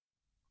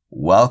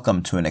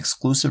Welcome to an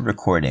exclusive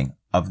recording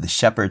of The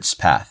Shepherd's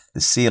Path, the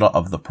Sirah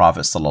of the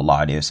Prophet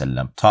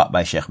ﷺ, taught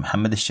by Sheikh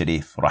Muhammad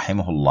al-Sharif,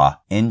 rahimahullah,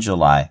 in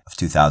July of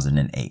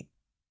 2008.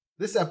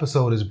 This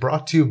episode is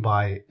brought to you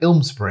by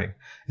Ilmspring,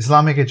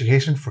 Islamic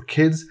education for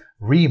kids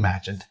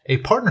reimagined, a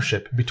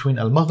partnership between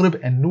Al-Maghrib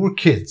and Noor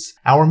Kids.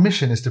 Our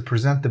mission is to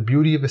present the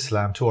beauty of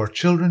Islam to our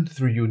children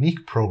through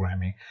unique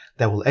programming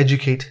that will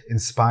educate,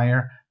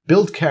 inspire,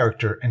 build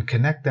character, and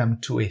connect them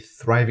to a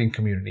thriving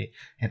community.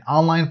 An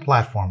online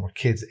platform where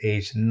kids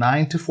aged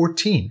 9 to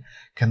 14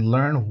 can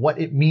learn what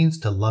it means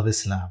to love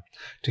Islam,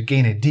 to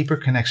gain a deeper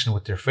connection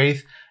with their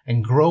faith,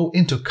 and grow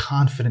into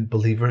confident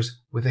believers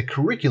with a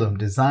curriculum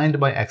designed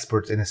by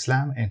experts in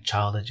Islam and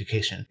child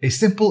education. A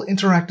simple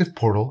interactive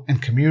portal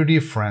and community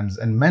of friends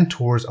and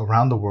mentors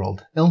around the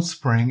world,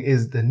 Ilmspring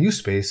is the new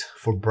space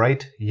for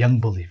bright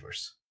young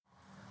believers.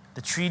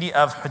 The Treaty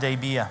of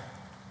Hudaybiyah.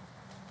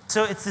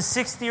 So it's the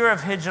 6th year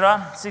of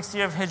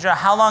Hijrah.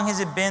 How long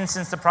has it been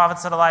since the Prophet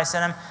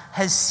ﷺ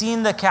has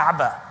seen the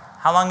Kaaba?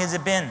 How long has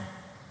it been?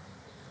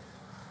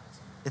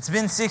 It's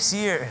been 6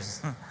 years,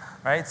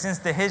 right? Since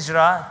the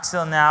Hijrah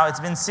till now,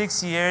 it's been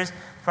 6 years.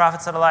 The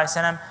Prophet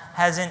ﷺ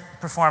hasn't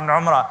performed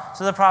Umrah.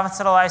 So the Prophet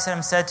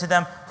ﷺ said to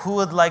them, who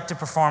would like to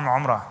perform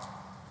Umrah?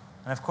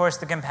 And of course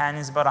the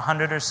companions, about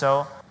 100 or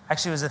so,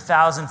 actually it was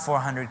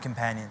 1,400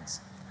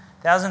 companions.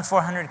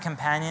 1,400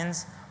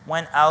 companions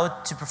went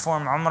out to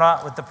perform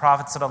Umrah with the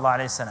Prophet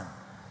ﷺ.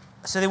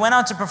 So they went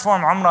out to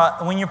perform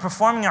Umrah. When you're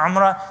performing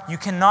Umrah, you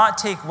cannot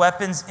take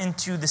weapons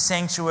into the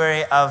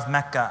sanctuary of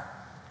Mecca.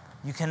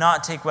 You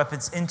cannot take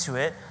weapons into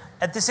it.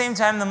 At the same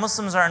time, the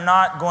Muslims are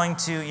not going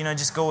to,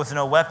 just go with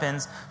no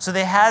weapons. So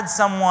they had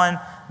someone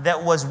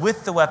that was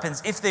with the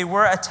weapons. If they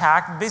were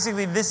attacked,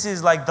 basically this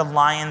is like the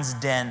lion's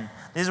den.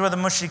 This is where the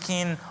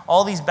mushrikeen,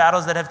 all these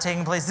battles that have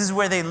taken place, this is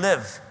where they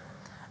live.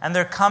 And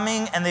they're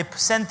coming, and they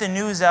sent the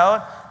news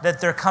out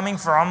that they're coming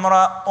for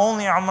Umrah,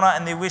 only Umrah,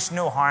 and they wish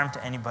no harm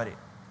to anybody.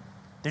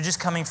 They're just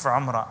coming for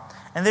Umrah.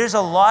 And there's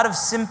a lot of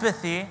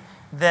sympathy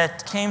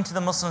that came to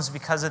the Muslims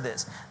because of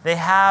this.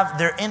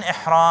 They're in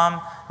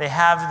Ihram, they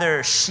have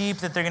their sheep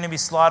that they're going to be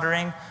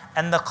slaughtering,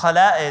 and the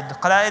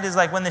qala'id is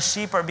like when the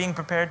sheep are being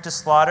prepared to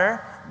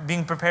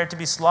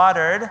be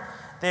slaughtered,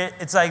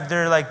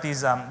 they're like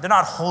these, they're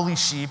not holy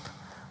sheep,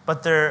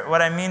 but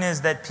what I mean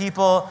is that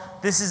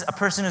this is a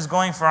person who's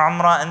going for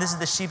Umrah, and this is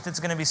the sheep that's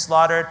going to be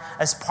slaughtered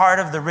as part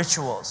of the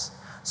rituals.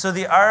 So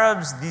the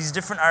Arabs, these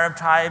different Arab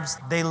tribes,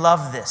 they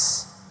love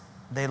this.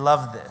 They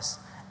love this.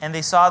 And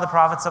they saw the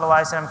Prophet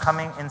ﷺ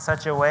coming in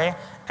such a way,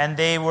 and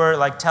they were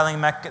like telling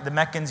the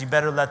Meccans, you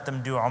better let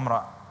them do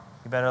Umrah.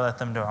 You better let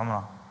them do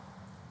Umrah.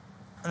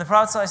 And the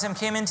Prophet ﷺ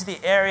came into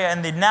the area,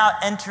 and they're now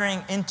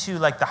entering into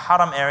like the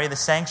Haram area, the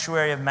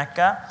sanctuary of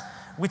Mecca,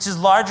 which is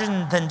larger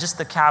than just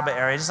the Kaaba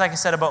area. Just like I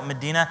said about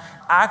Medina,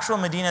 actual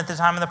Medina at the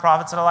time of the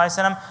Prophet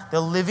ﷺ,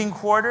 the living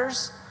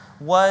quarters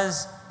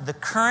was the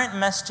current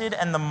masjid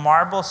and the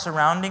marble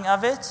surrounding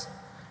of it.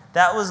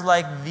 That was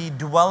like the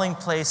dwelling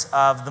place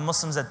of the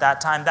Muslims at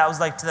that time. That was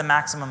like to the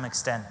maximum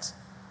extent.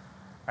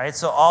 Right?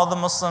 So all the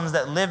Muslims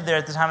that lived there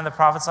at the time of the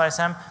Prophet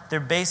ﷺ, they're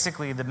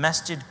basically the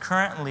masjid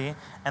currently,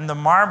 and the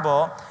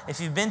marble.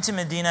 If you've been to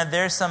Medina,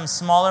 there's some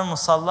smaller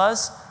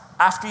musallas.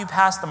 After you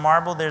pass the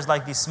marble, there's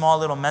like these small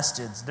little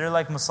masjids. They're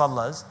like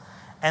musallas.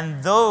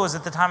 And those,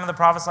 at the time of the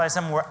Prophet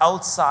ﷺ, were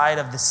outside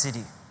of the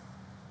city.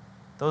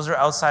 Those are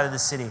outside of the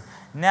city.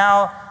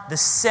 Now, the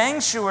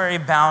sanctuary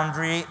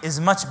boundary is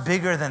much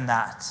bigger than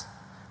that.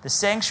 The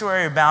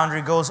sanctuary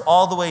boundary goes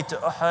all the way to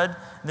Uhud.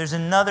 There's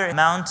another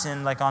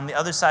mountain, like on the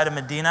other side of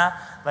Medina.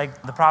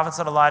 Like the Prophet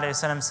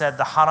ﷺ said,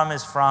 the Haram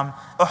is from.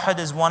 Uhud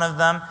is one of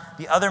them.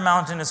 The other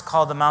mountain is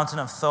called the Mountain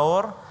of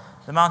Thawr.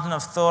 The Mountain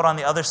of Thawr on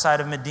the other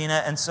side of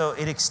Medina, and so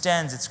it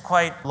extends, it's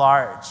quite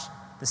large,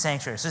 the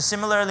sanctuary. So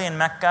similarly in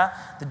Mecca,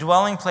 the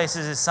dwelling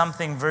places is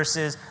something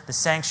versus the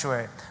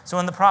sanctuary. So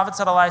when the Prophet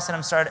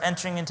ﷺ started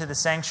entering into the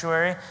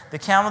sanctuary, the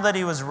camel that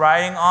he was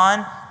riding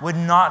on would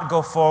not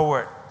go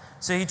forward.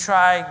 So he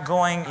tried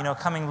going,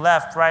 coming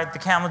left, right, the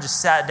camel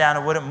just sat down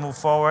and wouldn't move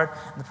forward.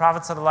 And the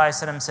Prophet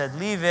ﷺ said,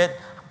 leave it,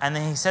 and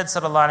then he said,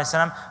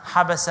 ﷺ,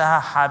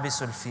 habasaha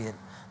habisul fil,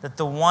 that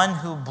the one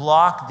who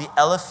blocked the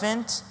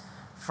elephant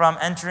from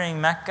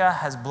entering Mecca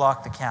has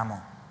blocked the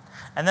camel.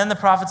 And then the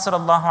Prophet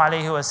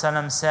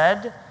ﷺ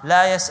said,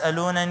 لا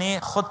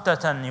يسألونني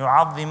خطة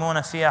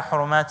يعظمون فيها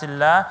حرمات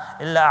الله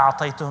إلا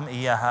أعطيتهم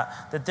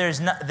إياها.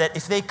 That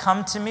if they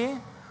come to me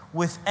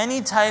with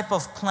any type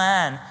of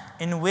plan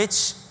in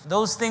which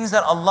those things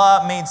that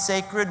Allah made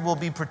sacred will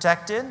be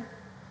protected,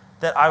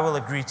 that I will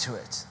agree to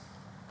it.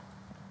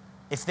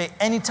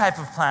 Any type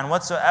of plan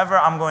whatsoever,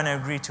 I'm going to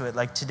agree to it.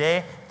 Like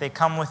today, they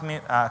come with me,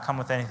 come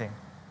with anything.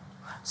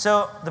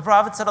 So the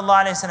Prophet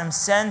ﷺ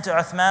sent to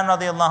Uthman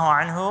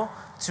radiallahu anhu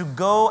to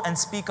go and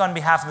speak on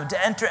behalf of him,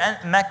 to enter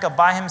Mecca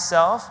by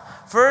himself.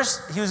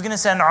 First, he was going to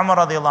send Umar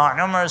radiallahu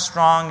anhu. Umar is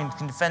strong and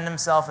can defend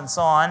himself and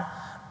so on.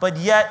 But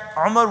yet,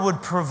 Umar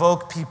would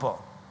provoke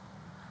people.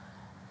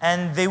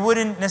 And they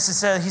wouldn't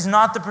necessarily, he's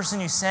not the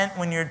person you send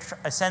when you're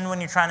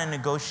trying to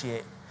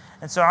negotiate.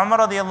 And so Umar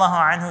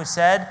radiallahu anhu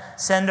said,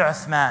 send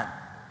Uthman.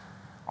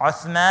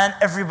 Uthman,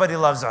 everybody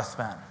loves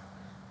Uthman.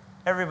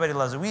 Everybody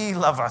loves it. We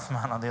love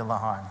Uthman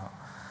radiallahu anhu.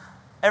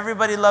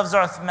 Everybody loves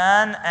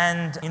Uthman,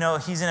 and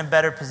he's in a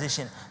better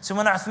position. So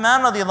when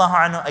Uthman radiallahu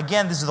anhu,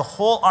 again, this is the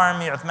whole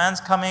army.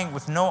 Uthman's coming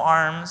with no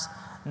arms,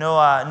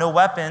 no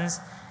weapons,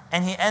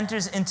 and he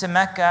enters into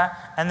Mecca,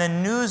 and the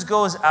news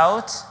goes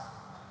out.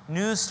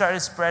 News started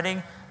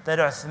spreading that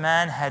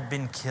Uthman had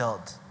been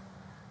killed.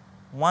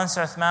 Once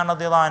Uthman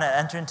radiallahu anhu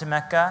entered into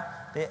Mecca,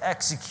 they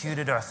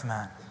executed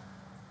Uthman.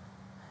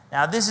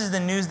 Now this is the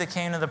news that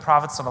came to the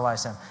Prophet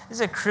ﷺ. This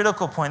is a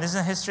critical point. This is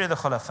the history of the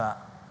Khulafa.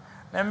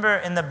 Remember,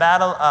 in the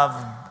battle of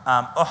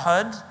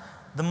Uhud,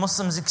 the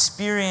Muslims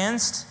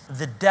experienced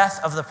the death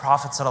of the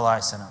Prophet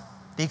ﷺ.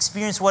 They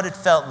experienced what it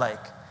felt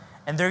like.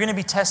 And they're going to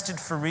be tested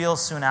for real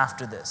soon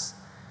after this.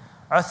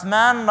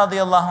 Uthman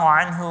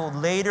radiallahu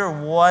anhu later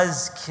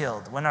was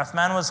killed. When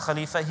Uthman was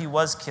Khalifa, he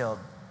was killed.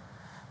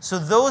 So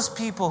those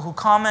people who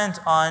comment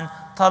on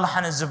Talha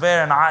and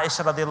Zubair and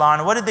Aisha radiallahu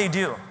anhu, what did they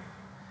do?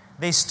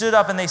 They stood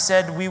up and they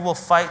said, we will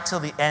fight till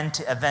the end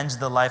to avenge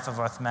the life of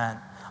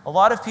Uthman. A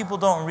lot of people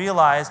don't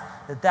realize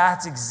that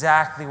that's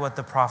exactly what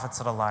the Prophet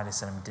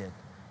ﷺ did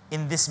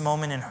in this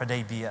moment in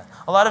Hudaybiyah.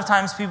 A lot of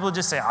times people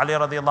just say, Ali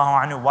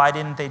radiallahu anhu, why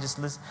didn't they just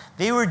listen?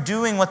 They were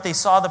doing what they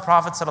saw the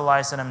Prophet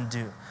ﷺ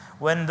do.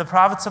 When the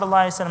Prophet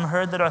ﷺ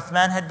heard that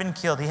Uthman had been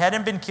killed, he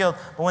hadn't been killed,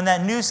 but when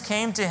that news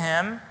came to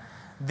him,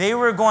 they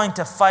were going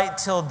to fight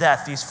till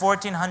death. These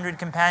 1,400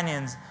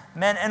 companions,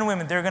 men and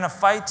women, they're going to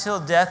fight till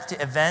death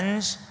to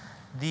avenge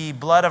the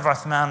blood of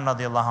Uthman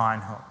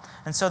radiallahu anhu.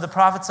 And so the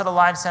Prophet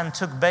ﷺ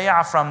took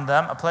bay'ah from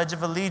them, a pledge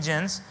of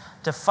allegiance,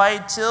 to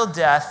fight till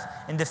death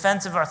in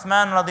defense of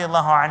Uthman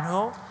radiallahu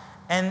anhu,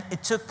 and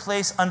it took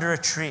place under a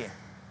tree.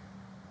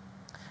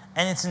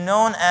 And it's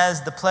known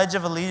as the pledge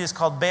of allegiance,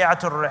 called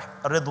Bay'atul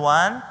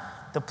Ridwan,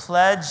 the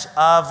pledge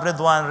of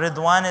Ridwan.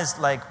 Ridwan is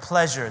like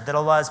pleasure, that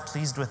Allah is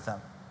pleased with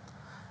them.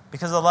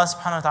 Because Allah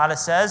subhanahu wa ta'ala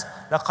says,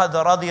 لَقَدْ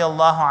رَضِيَ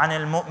اللَّهُ عَنِ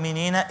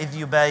الْمُؤْمِنِينَ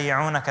إِذْ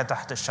يُبَايِعُونَكَ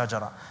تَحْتَ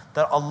الشَّجَرَةِ.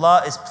 That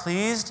Allah is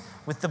pleased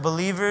with the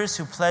believers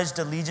who pledged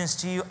allegiance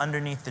to you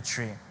underneath the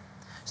tree.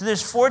 So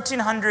there's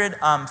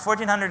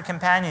 1,400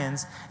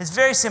 companions. It's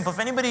very simple. If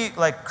anybody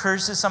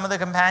curses some of the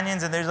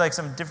companions and there's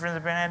some difference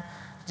opinion,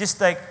 just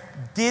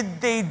did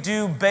they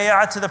do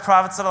bay'ah to the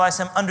Prophet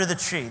ﷺ under the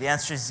tree? The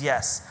answer is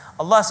yes.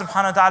 Allah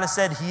subhanahu wa ta'ala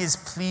said He is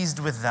pleased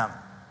with them.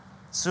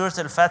 Surah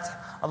Al-Fath,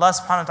 Allah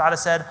subhanahu wa ta'ala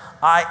said,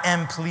 I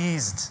am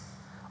pleased.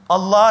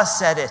 Allah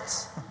said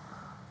it.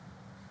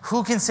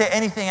 Who can say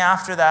anything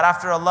after that?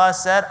 After Allah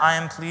said, I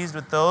am pleased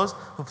with those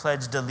who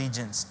pledged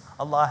allegiance.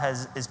 Allah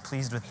is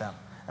pleased with them.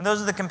 And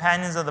those are the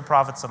companions of the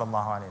Prophet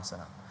ﷺ.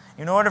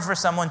 In order for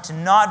someone to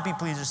not be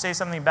pleased or say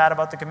something bad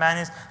about the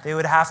companions, they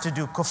would have to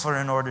do kufr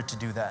in order to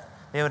do that.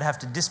 They would have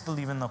to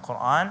disbelieve in the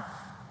Quran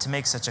to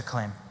make such a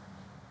claim.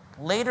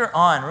 Later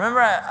on,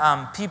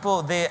 remember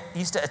people, they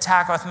used to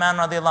attack Uthman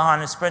radiallahu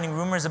anhu, spreading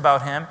rumors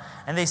about him,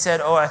 and they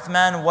said, oh,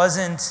 Uthman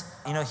wasn't,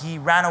 he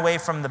ran away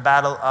from the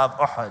battle of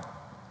Uhud.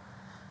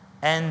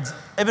 And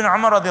Ibn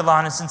Umar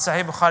radiallahu anhu, in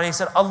Sahih Bukhari, he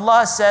said,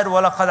 Allah said,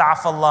 وَلَقَدْ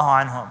عَفَى اللَّهُ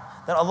عَنْهُمْ,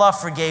 that Allah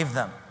forgave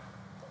them.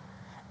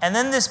 And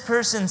then this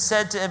person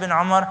said to Ibn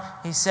Umar,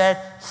 he said,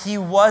 he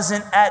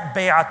wasn't at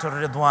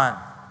Bay'atul Ridwan.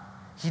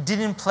 He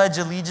didn't pledge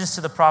allegiance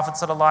to the Prophet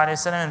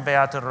ﷺ in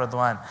Bay'atul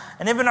Ridwan.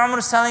 And Ibn Umar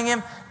is telling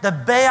him, the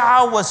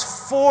bay'ah was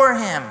for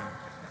him.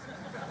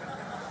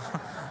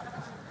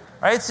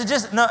 Right? So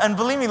and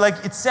believe me,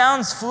 it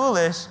sounds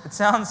foolish.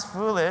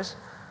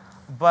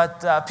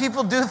 But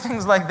people do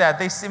things like that.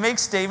 They make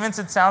statements.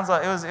 It sounds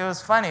like, it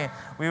was funny.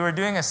 We were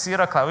doing a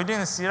Sirah class. We were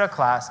doing a Sirah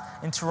class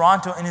in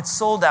Toronto, and it's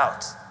sold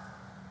out.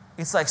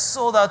 It's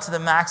sold out to the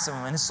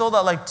maximum. And it's sold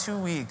out 2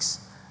 weeks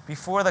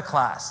before the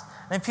class.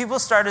 And people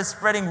started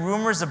spreading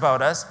rumors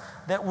about us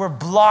that we're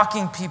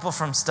blocking people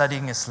from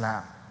studying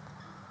Islam.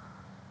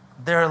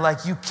 They're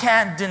like, you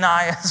can't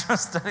deny us from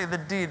studying the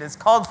deen. It's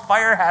called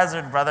fire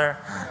hazard, brother.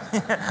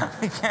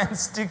 We can't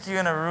stick you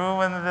in a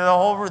room and the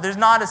whole room. There's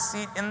not a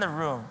seat in the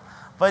room.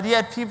 But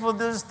yet people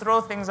just throw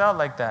things out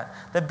like that.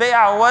 The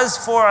bay'ah was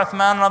for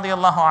Uthman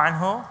radiallahu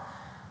anhu.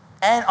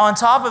 And on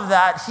top of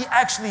that, he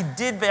actually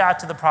did bay'ah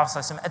to the Prophet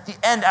ﷺ. At the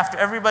end, after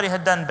everybody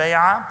had done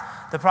bay'ah,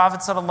 the Prophet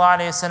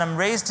ﷺ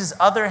raised his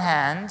other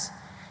hand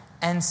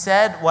and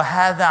said,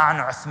 وَهَذَا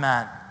عَنْ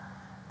Uthman.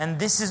 And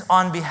this is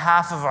on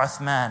behalf of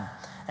Uthman.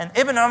 And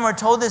Ibn Umar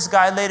told this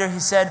guy later, he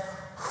said,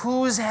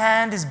 whose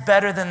hand is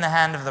better than the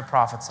hand of the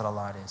Prophet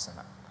ﷺ?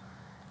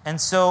 And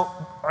so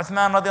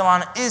Uthman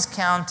radiallahu anhu is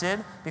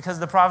counted because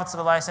the Prophet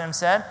ﷺ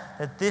said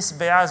that this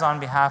bay'ah is on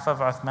behalf of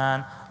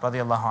Uthman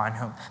radiallahu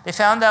anhu. They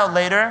found out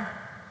later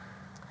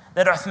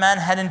that Uthman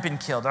hadn't been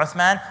killed.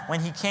 Uthman, when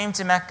he came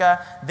to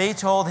Mecca, they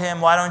told him,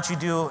 why don't you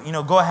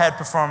go ahead,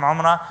 perform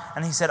Umrah.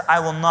 And he said,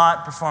 I will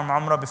not perform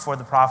Umrah before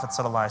the Prophet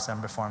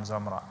ﷺ performs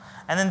Umrah.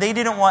 And then they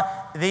didn't want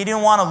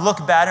to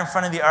look bad in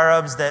front of the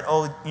Arabs that,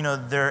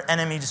 their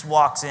enemy just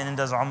walks in and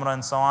does Umrah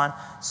and so on.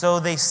 So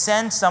they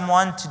sent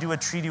someone to do a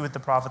treaty with the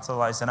Prophet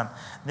ﷺ.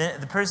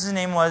 The person's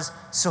name was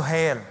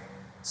Suhail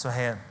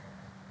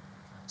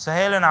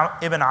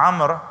ibn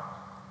Amr.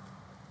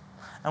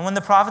 And when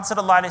the Prophet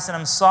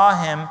ﷺ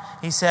saw him,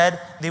 he said,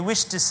 they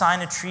wish to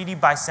sign a treaty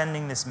by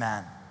sending this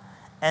man.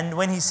 And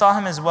when he saw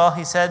him as well,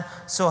 he said,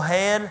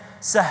 Suhail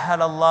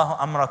sahhalallahu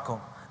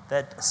amrakum.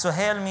 That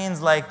Suhail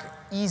means like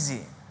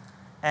easy.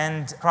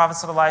 And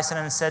Prophet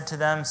ﷺ said to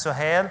them,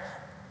 Suhail,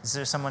 is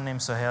there someone named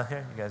Suhail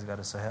here? You guys got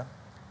a Suhail?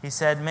 He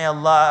said, may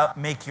Allah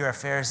make your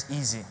affairs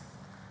easy.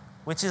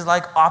 Which is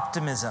like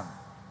optimism.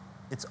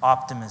 It's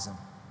optimism.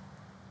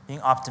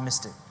 Being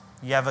optimistic.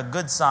 You have a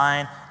good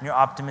sign and you're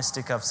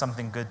optimistic of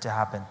something good to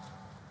happen.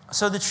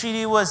 So the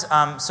treaty was,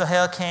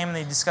 Suhail came and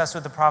they discussed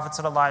with the Prophet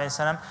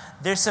ﷺ.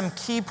 There's some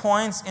key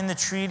points in the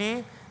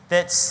treaty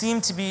that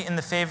seem to be in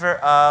the favor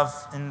of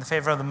the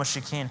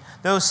mushrikeen.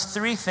 Those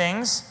three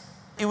things,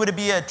 it would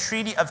be a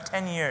treaty of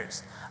 10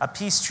 years, a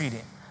peace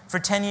treaty. For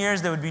 10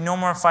 years, there would be no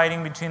more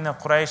fighting between the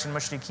Quraysh and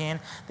mushrikeen.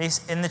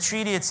 In the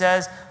treaty, it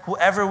says,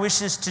 whoever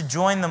wishes to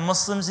join the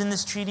Muslims in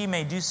this treaty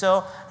may do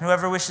so, and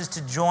whoever wishes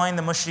to join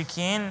the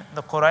mushrikeen,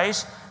 the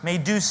Quraysh, may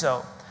do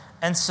so.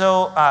 And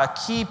so,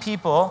 key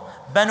people,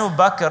 Banu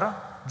Bakr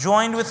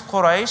joined with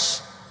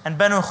Quraysh, and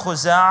Banu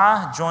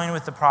Khuza'ah joined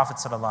with the Prophet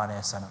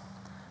ﷺ.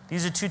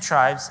 These are two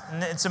tribes,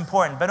 and it's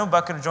important. Banu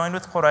Bakr joined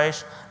with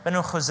Quraysh,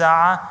 Banu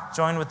Khuza'ah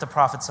joined with the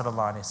Prophet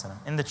ﷺ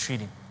in the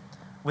treaty,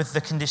 with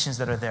the conditions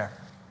that are there.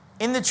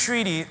 In the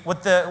treaty,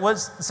 what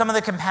some of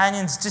the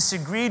companions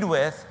disagreed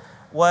with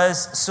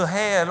was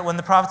Suhail, when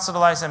the Prophet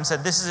ﷺ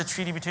said, this is a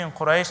treaty between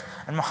Quraysh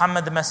and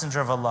Muhammad, the Messenger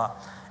of Allah.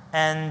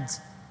 And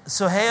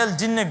Suhail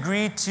didn't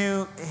agree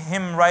to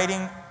him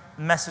writing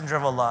Messenger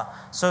of Allah.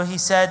 So he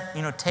said,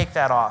 take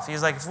that off. He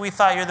was like, if we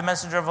thought you're the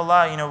Messenger of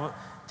Allah,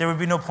 there would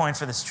be no point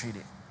for this treaty.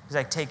 He's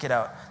like, take it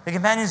out. The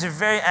companions are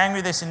very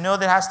angry. They said, no,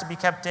 that has to be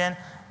kept in.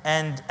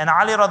 And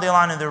Ali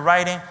radiallahu anhu, they're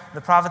writing.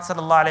 The Prophet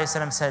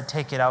ﷺ said,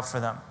 take it out for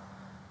them.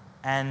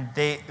 And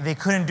they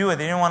couldn't do it.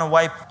 They didn't want to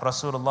wipe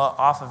Rasulullah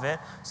off of it.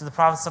 So the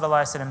Prophet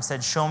ﷺ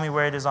said, show me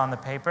where it is on the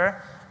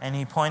paper. And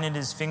he pointed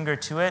his finger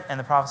to it. And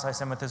the Prophet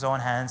ﷺ, with his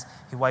own hands,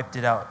 he wiped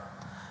it out.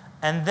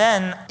 And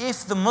then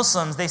if the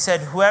Muslims, they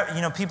said,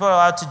 people are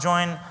allowed to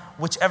join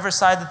whichever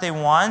side that they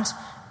want.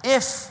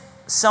 If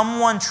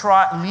someone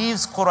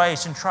leaves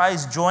Quraysh and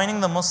tries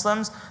joining the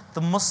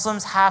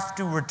Muslims have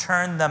to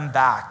return them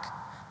back.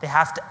 They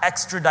have to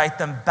extradite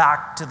them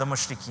back to the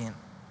mushrikeen.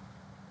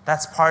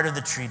 That's part of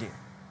the treaty.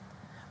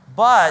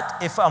 But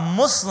if a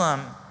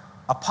Muslim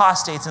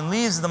apostates and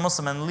leaves the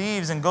Muslim and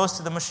leaves and goes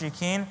to the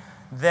mushrikeen,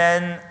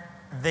 then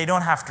they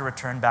don't have to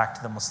return back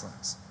to the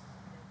Muslims.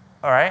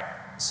 All right?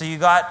 So you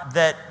got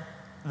that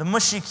the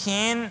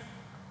mushrikeen,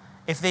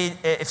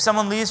 if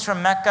someone leaves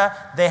from Mecca,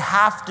 they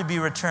have to be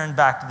returned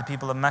back to the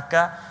people of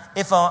Mecca.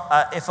 If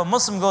a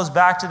Muslim goes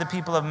to the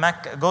people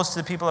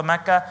of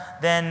Mecca,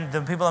 then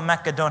the people of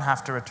Mecca don't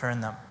have to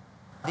return them.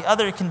 The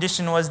other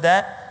condition was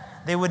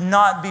that they would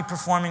not be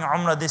performing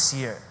Umrah this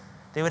year.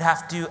 They would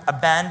have to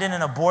abandon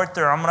and abort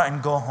their Umrah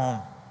and go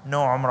home.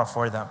 No Umrah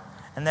for them.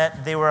 And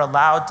that they were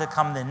allowed to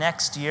come the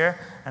next year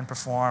and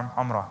perform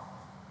Umrah.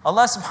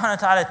 Allah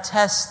subhanahu wa ta'ala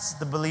tests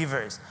the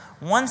believers.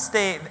 Once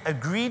they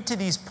agreed to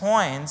these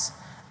points,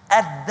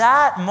 at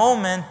that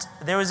moment,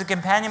 there was a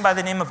companion by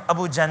the name of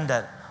Abu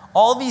Jandal.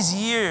 All these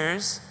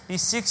years,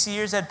 these 6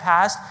 years had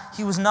passed,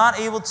 he was not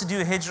able to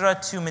do hijrah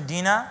to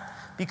Medina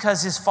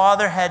because his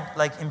father had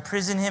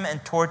imprisoned him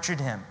and tortured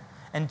him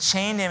and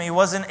chained him. He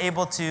wasn't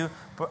able to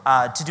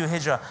do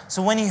hijrah.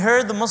 So when he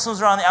heard the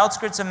Muslims were on the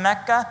outskirts of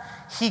Mecca,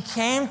 he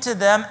came to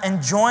them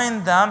and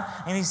joined them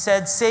and he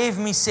said, save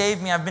me,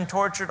 I've been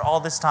tortured all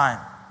this time.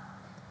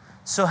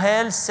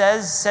 Suhail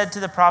said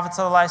to the Prophet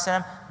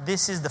ﷺ,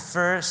 this is the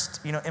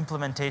first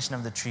implementation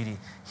of the treaty.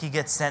 He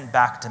gets sent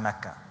back to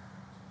Mecca.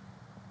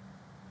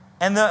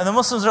 And the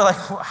Muslims are like,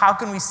 how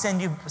can we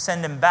send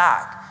him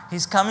back?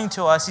 He's coming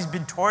to us, he's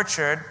been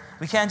tortured.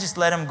 We can't just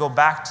let him go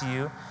back to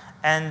you.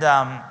 And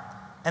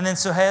then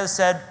Suhail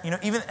said,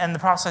 and the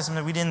Prophet ﷺ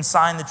said, we didn't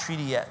sign the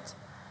treaty yet.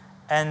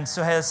 And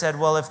Suhail said,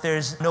 well, if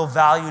there's no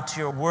value to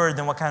your word,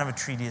 then what kind of a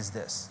treaty is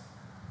this?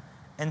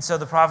 And so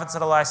the Prophet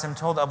ﷺ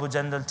told Abu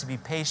Jandal to be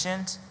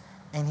patient,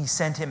 and he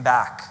sent him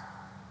back.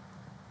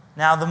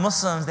 Now the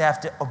Muslims, they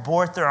have to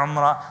abort their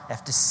Umrah, they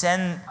have to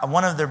send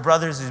one of their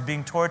brothers who's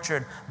being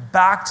tortured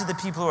back to the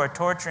people who are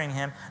torturing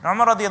him. And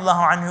Umar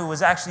radiallahu anhu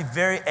was actually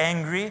very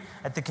angry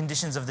at the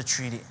conditions of the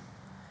treaty.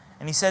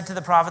 And he said to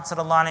the Prophet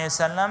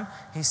ﷺ,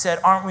 he said,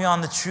 aren't we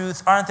on the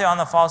truth? Aren't they on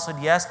the falsehood?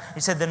 Yes. He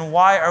said, then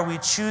why are we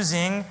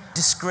choosing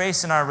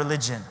disgrace in our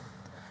religion?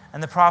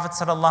 And the Prophet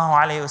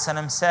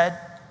ﷺ said,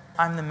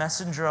 I'm the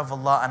messenger of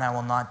Allah and I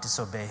will not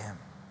disobey him.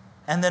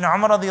 And then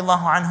Umar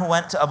radiallahu anhu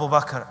went to Abu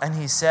Bakr and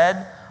he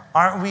said,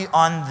 aren't we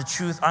on the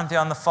truth? Aren't they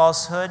on the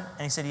falsehood?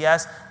 And he said,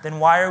 yes. Then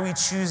why are we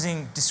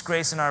choosing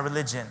disgrace in our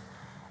religion?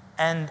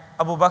 And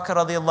Abu Bakr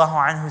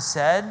radiallahu anhu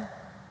said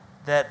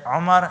that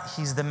Umar,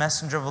 he's the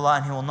messenger of Allah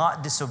and he will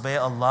not disobey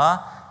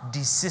Allah.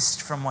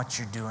 Desist from what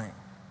you're doing.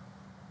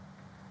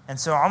 And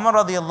so Umar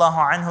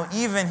radiallahu anhu,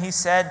 even he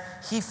said,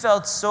 he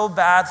felt so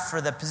bad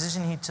for the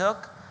position he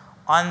took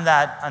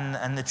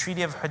on the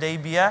Treaty of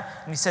Hudaybiyah.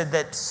 And he said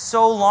that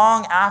so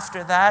long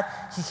after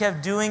that, he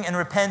kept doing and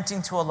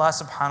repenting to Allah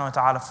subhanahu wa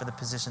ta'ala for the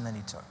position that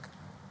he took.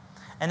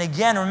 And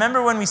again,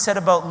 remember when we said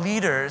about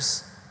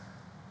leaders,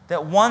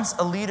 that once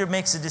a leader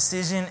makes a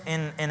decision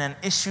in an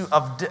issue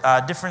of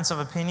difference of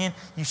opinion,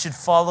 you should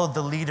follow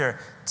the leader.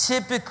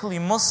 Typically,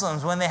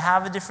 Muslims, when they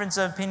have a difference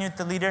of opinion with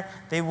the leader,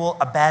 they will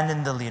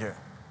abandon the leader.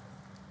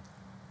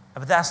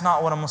 But that's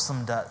not what a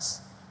Muslim does.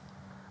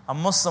 A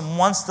Muslim,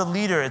 once the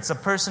leader, it's a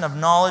person of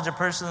knowledge, a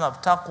person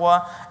of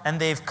taqwa, and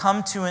they've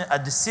come to a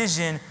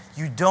decision,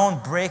 you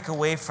don't break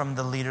away from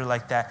the leader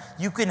like that.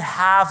 You can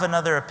have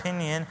another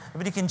opinion,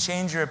 everybody can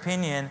change your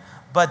opinion,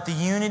 but the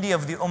unity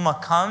of the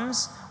ummah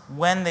comes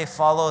when they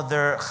follow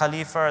their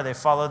khalifa, or they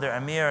follow their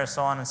amir, or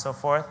so on and so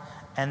forth,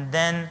 and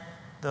then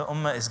the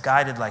ummah is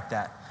guided like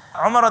that.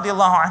 Umar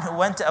radiallahu anhu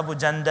went to Abu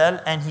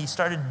Jandal and he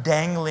started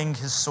dangling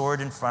his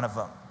sword in front of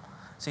him.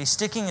 So he's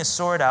sticking his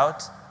sword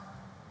out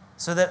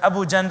so that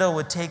Abu Jandal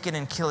would take it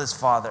and kill his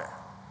father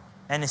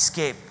and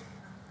escape.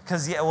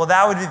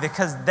 That would be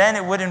because then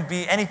it wouldn't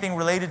be anything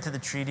related to the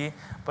treaty,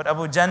 but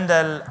Abu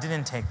Jandal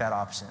didn't take that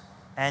option.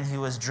 And he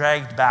was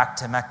dragged back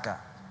to Mecca,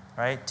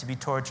 right, to be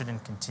tortured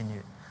and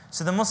continued.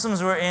 So the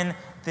Muslims were in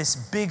this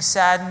big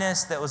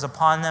sadness that was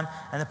upon them.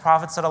 And the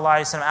Prophet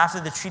ﷺ,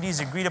 after the treaty is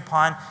agreed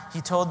upon, he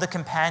told the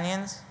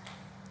companions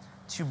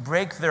to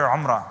break their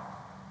umrah.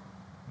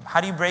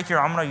 How do you break your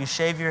umrah? You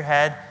shave your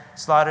head,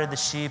 slaughter the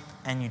sheep,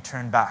 and you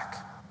turn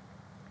back.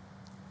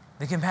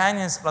 The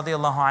companions,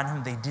 radiallahu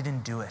anhum, they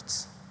didn't do it.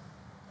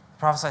 The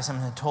Prophet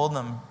ﷺ had told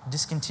them,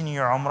 discontinue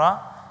your umrah,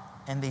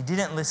 and they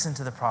didn't listen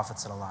to the Prophet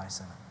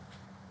ﷺ.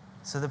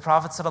 So the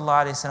Prophet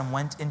ﷺ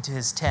went into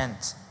his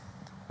tent,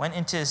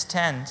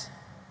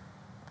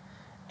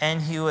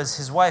 and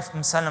his wife,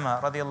 Salama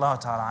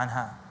radiallahu ta'ala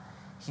anha,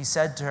 he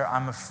said to her,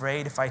 I'm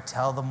afraid if I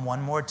tell them one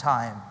more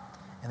time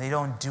and they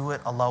don't do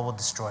it, Allah will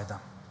destroy them.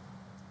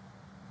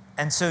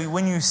 And so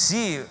when you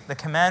see the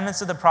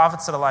commandments of the Prophet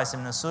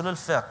ﷺ, Usul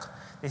al-Fiqh,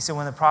 they say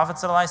when the Prophet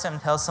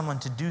ﷺ tells someone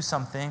to do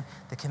something,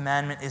 the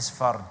commandment is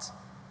fard.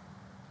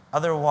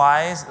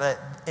 Otherwise, the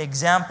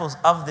examples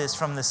of this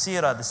from the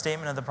Sirah, the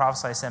statement of the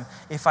Prophet ﷺ,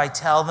 if I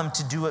tell them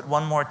to do it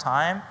one more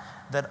time,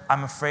 that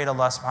I'm afraid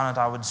Allah subhanahu wa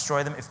ta'ala would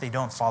destroy them if they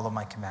don't follow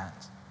my command.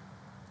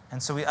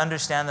 And so we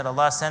understand that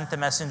Allah sent the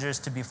messengers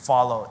to be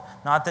followed.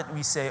 Not that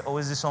we say,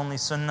 is this only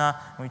sunnah,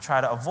 and we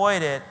try to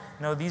avoid it.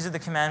 No, these are the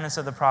commandments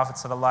of the Prophet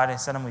sallallahu alaihi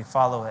wasallam, we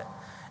follow it.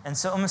 And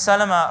so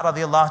Salama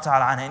radiallahu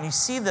ta'ala anha, and you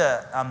see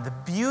the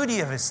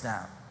beauty of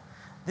Islam.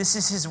 This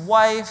is his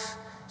wife,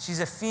 she's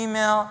a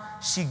female,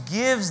 she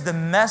gives the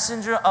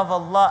messenger of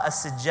Allah a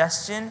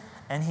suggestion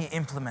and he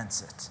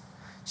implements it.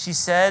 She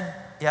said,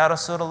 Ya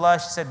Rasulullah,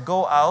 she said,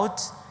 go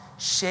out,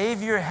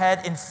 shave your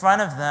head in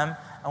front of them,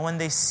 and when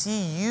they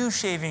see you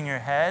shaving your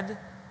head,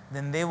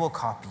 then they will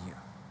copy you.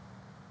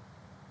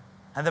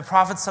 And the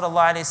Prophet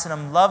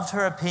ﷺ loved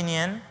her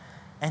opinion,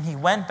 and he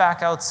went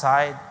back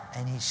outside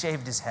and he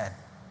shaved his head.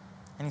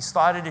 And he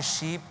slaughtered his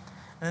sheep.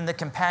 And then the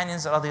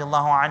companions,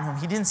 radiallahu anhum,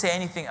 he didn't say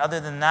anything other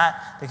than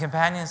that. The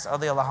companions,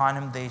 radiallahu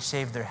anhum, they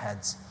shaved their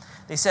heads.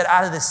 They said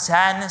out of the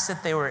sadness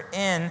that they were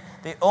in,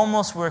 they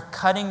almost were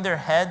cutting their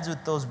heads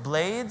with those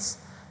blades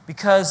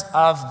because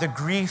of the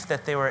grief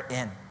that they were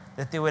in,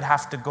 that they would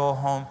have to go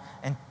home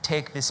and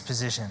take this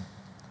position.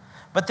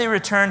 But they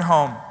returned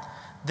home.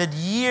 The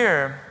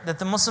year that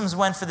the Muslims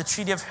went for the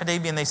Treaty of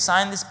Hudaybiyah and they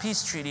signed this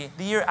peace treaty,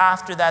 the year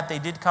after that they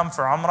did come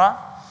for Umrah.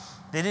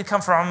 They did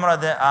come for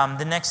Umrah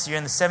the next year,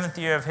 in the 7th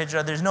year of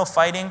Hijrah. There's no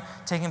fighting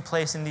taking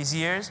place in these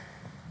years.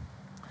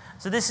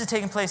 So this is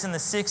taking place in the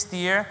 6th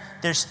year.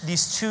 There's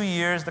these 2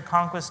 years, the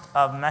conquest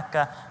of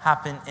Mecca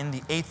happened in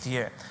the 8th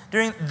year.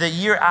 During the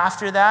year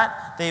after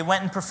that, they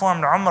went and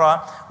performed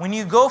Umrah. When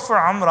you go for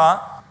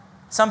Umrah,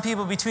 some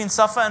people between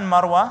Safa and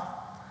Marwa,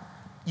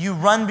 you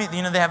run,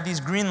 they have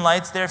these green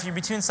lights there. If you're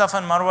between Safa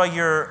and Marwa,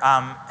 you're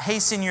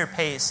hastening your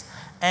pace.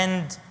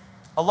 And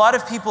a lot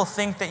of people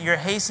think that you're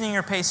hastening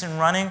your pace and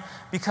running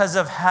because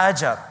of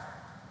Hajar.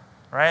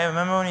 Right?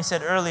 Remember when he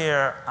said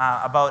earlier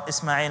about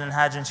Ismail and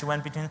Hajar, and she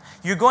went between.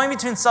 You're going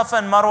between Safa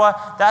and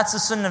Marwa. That's the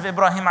sunnah of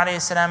Ibrahim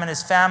alayhi salam and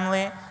his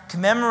family,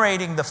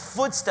 commemorating the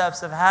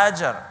footsteps of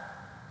Hajar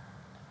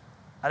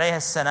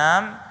alayhi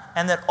salam,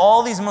 and that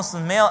all these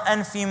Muslims, male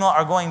and female,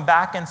 are going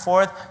back and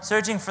forth,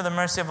 searching for the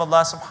mercy of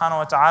Allah subhanahu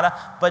wa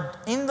ta'ala. But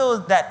in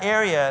that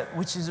area,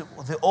 which is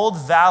the old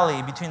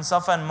valley between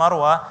Safa and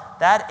Marwa,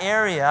 that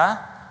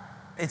area,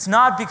 it's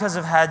not because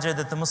of Hajar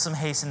that the Muslims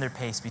hasten their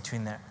pace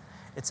between there.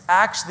 It's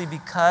actually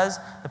because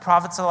the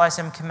Prophet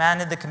ﷺ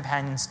commanded the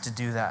companions to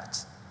do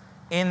that.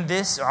 In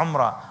this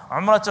Umrah,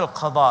 Umratul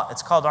Qada,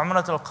 it's called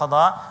Umratul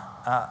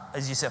Qada,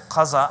 as you said,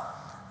 Qaza.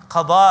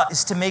 Qada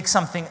is to make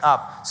something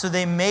up. So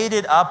they made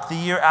it up the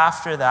year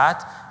after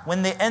that.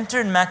 When they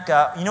entered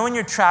Mecca, when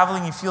you're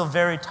traveling, you feel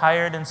very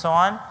tired and so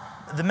on.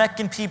 The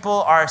Meccan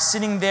people are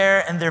sitting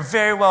there and they're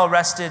very well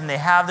rested and they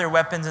have their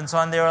weapons and so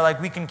on. They were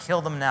like, we can kill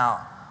them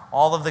now.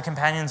 All of the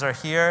companions are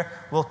here.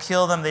 We'll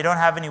kill them. They don't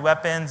have any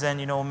weapons and,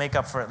 we'll make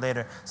up for it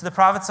later. So the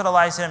Prophet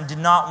ﷺ did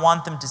not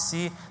want them to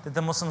see that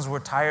the Muslims were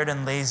tired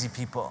and lazy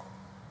people.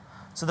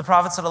 So the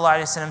Prophet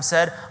ﷺ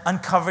said,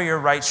 uncover your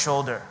right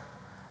shoulder.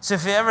 So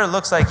if it ever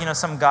looks like,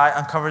 some guy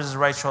uncovers his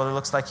right shoulder,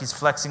 looks like he's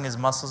flexing his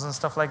muscles and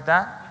stuff like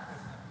that,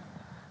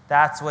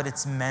 that's what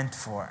it's meant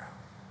for.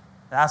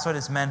 That's what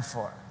it's meant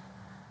for.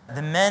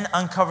 The men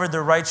uncovered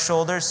their right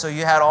shoulders, so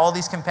you had all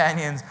these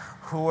companions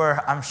who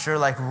were, I'm sure,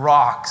 like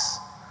rocks,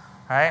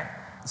 right?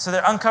 So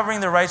they're uncovering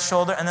their right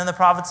shoulder, and then the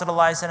Prophet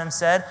ﷺ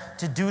said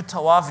to do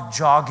tawaf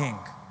jogging.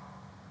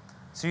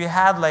 So you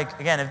had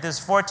again, if there's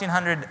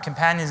 1,400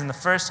 companions in the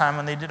first time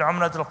when they did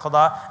Umrah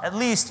al-Qada, at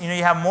least, you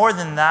have more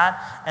than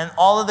that. And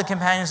all of the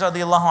companions,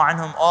 radiyallahu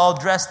anhum, all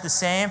dressed the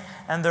same,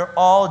 and they're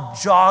all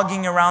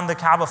jogging around the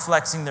Kaaba,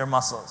 flexing their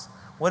muscles.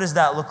 What does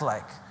that look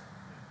like?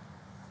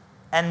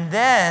 And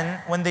then,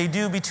 when they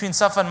do between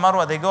Safa and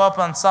Marwa, they go up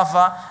on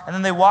Safa, and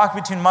then they walk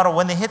between Marwa.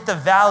 When they hit the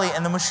valley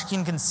and the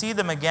mushrikeen can see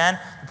them again,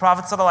 the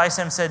Prophet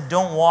ﷺ said,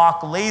 don't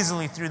walk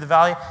lazily through the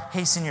valley,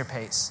 hasten your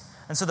pace.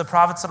 And so the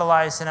Prophet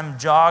ﷺ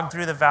jogged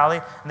through the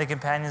valley, and the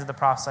companions of the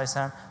Prophet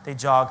ﷺ, they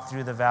jogged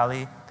through the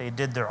valley, they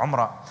did their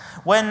Umrah.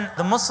 When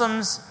the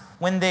Muslims,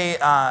 in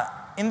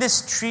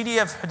this treaty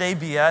of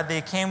Hudaybiyah,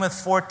 they came with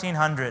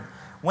 1,400.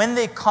 When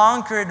they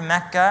conquered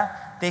Mecca,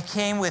 they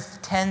came with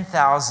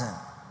 10,000.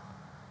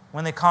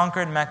 When they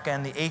conquered Mecca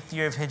in the 8th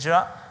year of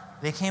Hijrah,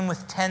 they came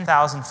with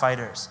 10,000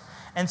 fighters.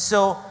 And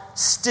so,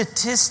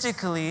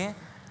 statistically,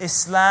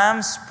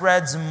 Islam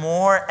spreads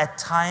more at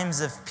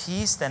times of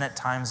peace than at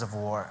times of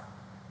war.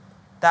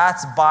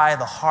 That's by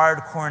the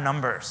hardcore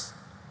numbers.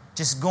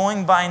 Just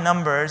going by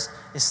numbers,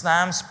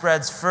 Islam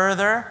spreads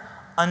further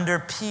under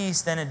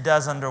peace than it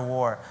does under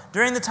war.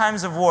 During the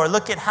times of war,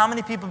 look at how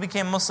many people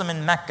became Muslim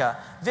in Mecca.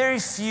 Very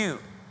few.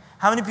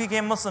 How many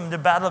became Muslim? The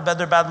Battle of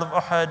Badr, Battle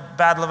of Uhud,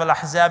 Battle of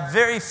Al-Ahzab,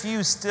 very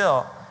few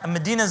still. And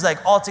Medina's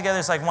altogether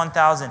it's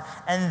 1,000.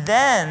 And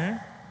then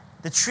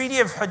the Treaty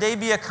of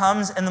Hudaybiyah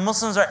comes and the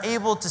Muslims are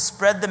able to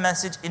spread the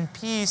message in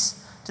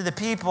peace to the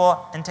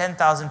people, and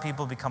 10,000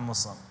 people become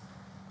Muslim.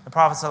 The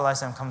Prophet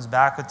ﷺ comes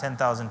back with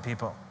 10,000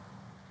 people.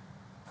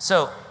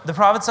 So the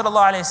Prophet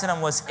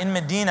ﷺ was in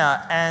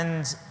Medina,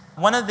 and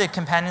one of the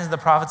companions of the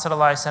Prophet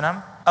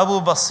ﷺ, Abu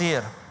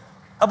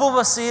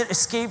Basir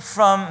escaped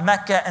from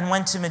Mecca and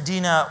went to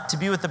Medina to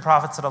be with the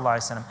Prophet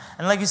ﷺ.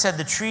 And like you said,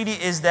 the treaty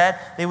is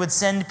that they would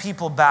send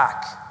people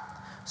back.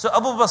 So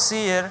Abu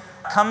Basir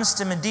comes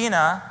to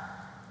Medina,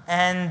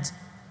 and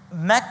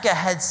Mecca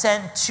had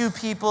sent 2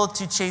 people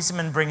to chase him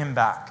and bring him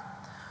back.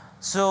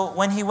 So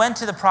when he went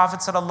to the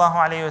Prophet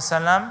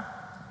ﷺ,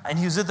 and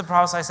he was with the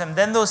Prophet ﷺ,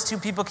 then those 2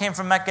 people came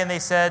from Mecca and they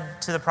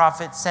said to the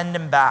Prophet, send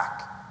him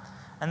back.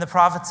 And the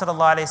Prophet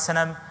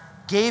ﷺ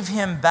gave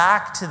him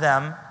back to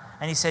them,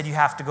 and he said, you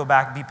have to go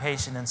back, be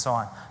patient, and so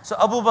on. So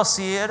Abu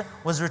Basir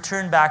was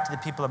returned back to the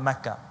people of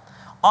Mecca.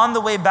 On the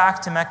way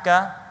back to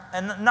Mecca,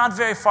 and not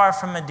very far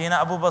from Medina,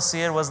 Abu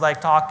Basir was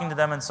talking to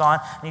them and so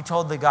on, and he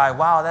told the guy,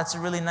 wow, that's a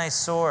really nice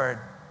sword.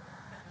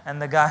 And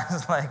the guy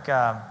was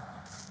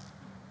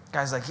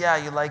guy's like, yeah,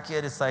 you like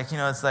it? It's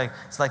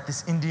like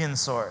this Indian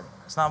sword.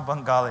 It's not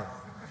Bengali.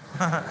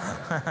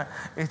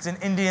 It's an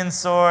Indian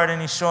sword,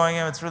 and he's showing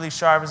him it's really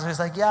sharp. So he's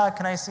like, yeah,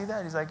 can I see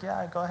that? He's like,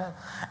 yeah, go ahead.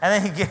 And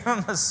then he gave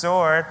him the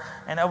sword,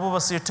 and Abu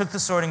Basir took the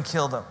sword and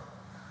killed him.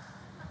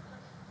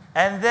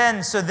 And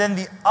then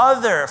the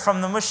other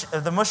from the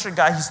mushrik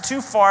guy, he's too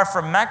far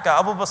from Mecca.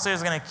 Abu Basir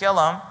is going to kill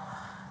him,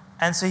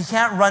 and so he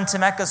can't run to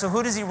Mecca. So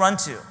who does he run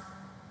to?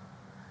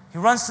 He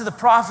runs to the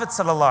Prophet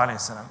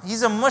ﷺ.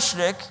 He's a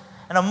mushrik,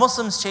 and a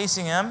Muslim's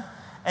chasing him,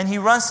 and he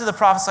runs to the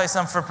Prophet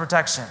ﷺ for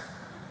protection.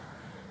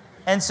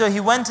 And so he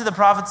went to the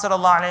Prophet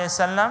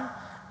ﷺ,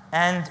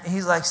 and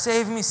he's like,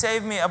 save me,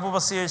 save me. Abu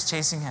Basir is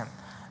chasing him.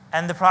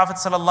 And the Prophet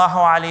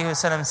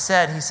ﷺ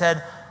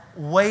said,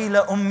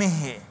 وَيْلَ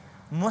أُمِّهِ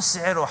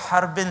مُسْعِرُ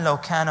حَرْبٍ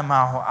لَوْ كَانَ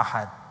مَعْهُ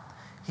أَحَدٍ.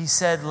 He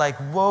said,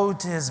 woe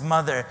to his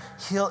mother.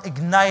 He'll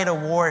ignite a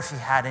war if he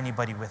had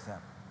anybody with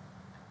him.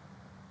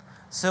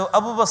 So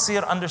Abu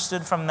Basir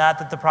understood from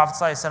that the Prophet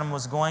ﷺ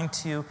was going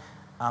to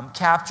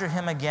capture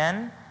him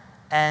again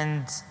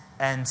and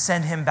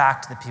send him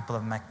back to the people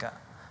of Mecca.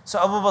 So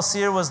Abu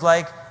Basir was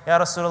like, Ya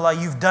Rasulullah,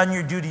 you've done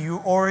your duty. You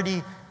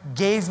already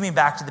gave me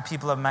back to the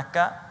people of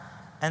Mecca.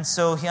 And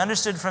so he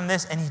understood from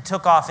this, and he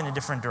took off in a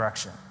different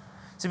direction.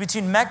 So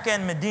between Mecca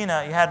and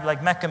Medina, you had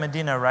Mecca,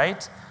 Medina,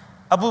 right?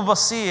 Abu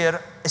Basir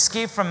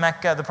escaped from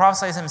Mecca. The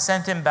Prophet ﷺ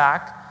sent him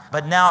back.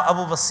 But now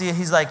Abu Basir,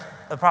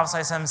 the Prophet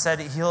ﷺ said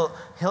he'll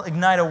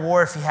ignite a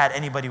war if he had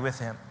anybody with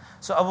him.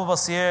 So Abu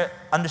Basir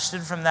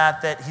understood from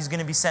that he's going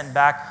to be sent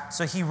back,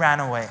 so he ran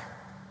away.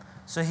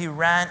 So he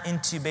ran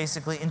into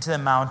the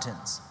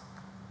mountains.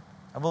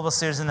 Abu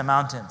Basir's in the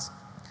mountains.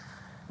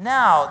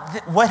 Now,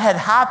 what had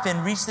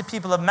happened reached the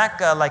people of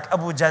Mecca like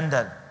Abu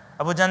Jandal.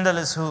 Abu Jandal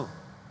is who?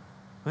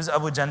 Who's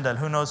Abu Jandal?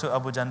 Who knows who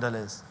Abu Jandal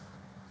is?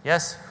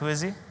 Yes? Who is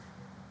he?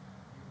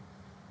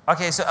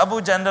 Okay, so Abu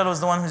Jandal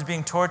was the one who's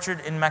being tortured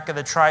in Mecca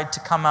that tried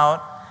to come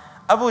out.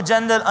 Abu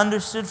Jandal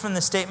understood from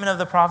the statement of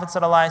the Prophet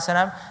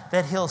ﷺ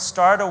that he'll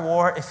start a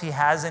war if he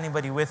has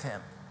anybody with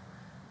him.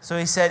 So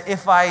he said,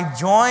 if I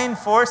join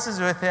forces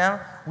with him,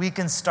 we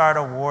can start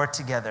a war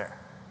together.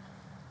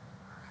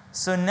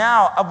 So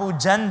now Abu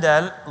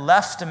Jandal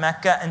left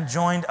Mecca and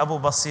joined Abu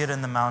Basir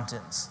in the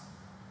mountains.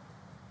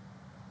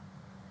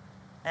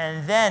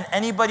 And then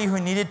anybody who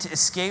needed to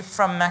escape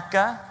from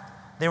Mecca,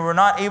 they were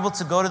not able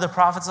to go to the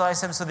Prophet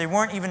ﷺ, so they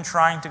weren't even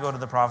trying to go to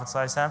the Prophet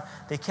ﷺ.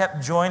 They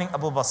kept joining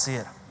Abu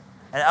Basir.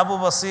 And Abu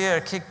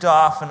Basir kicked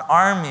off an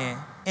army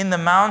in the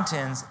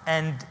mountains,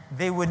 and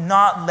they would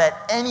not let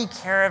any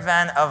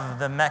caravan of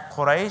the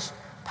Quraysh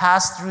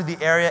pass through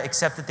the area,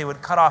 except that they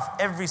would cut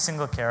off every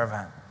single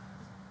caravan.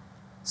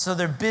 So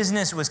their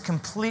business was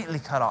completely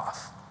cut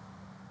off.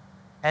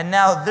 And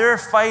now they're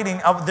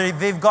fighting,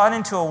 they've gone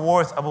into a war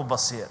with Abu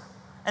Basir.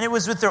 And it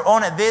was with their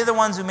own, they're the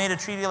ones who made a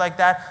treaty like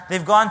that.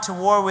 They've gone to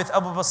war with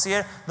Abu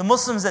Basir. The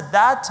Muslims at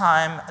that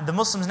time, the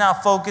Muslims now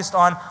focused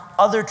on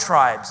other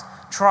tribes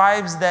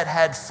that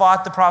had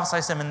fought the Prophet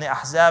ﷺ in the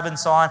Ahzab and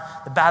so on.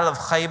 The Battle of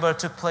Khaybar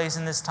took place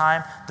in this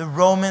time. The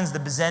Romans, the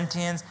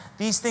Byzantines,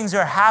 these things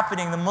are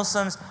happening. The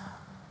Muslims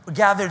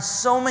gathered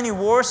so many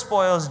war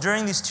spoils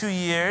during these 2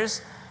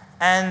 years,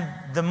 and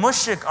the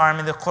Mushrik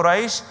army, the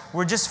Quraysh,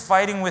 were just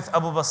fighting with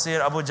Abu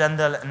Basir, Abu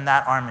Jandal, and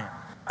that army.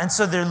 And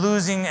so they're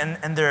losing,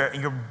 and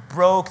you're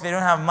broke, they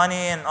don't have money,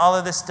 and all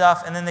of this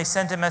stuff. And then they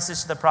sent a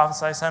message to the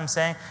Prophet ﷺ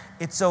saying,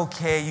 it's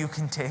okay, you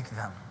can take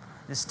them.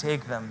 Just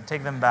take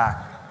them back.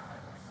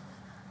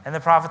 And the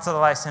Prophet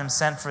ﷺ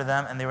sent for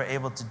them, and they were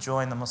able to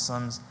join the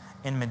Muslims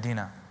in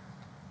Medina.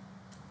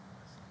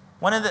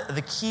 One of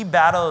the key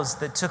battles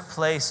that took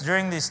place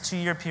during this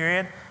 2-year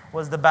period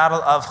was the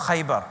Battle of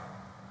Khaybar.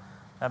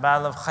 The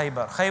Battle of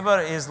Khaybar.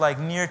 Khaybar is like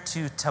near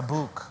to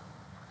Tabuk.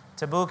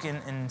 Tabuk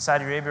in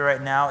Saudi Arabia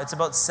right now, it's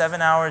about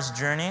 7 hours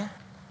journey.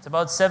 It's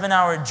about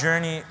 7-hour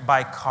journey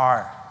by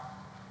car.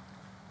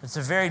 It's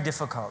a very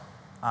difficult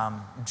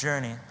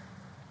journey.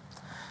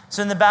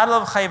 So in the Battle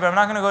of Khaybar, I'm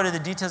not going to go to the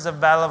details of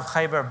the Battle of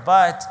Khaybar,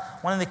 but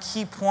one of the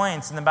key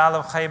points in the Battle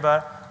of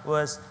Khaybar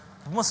was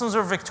the Muslims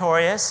were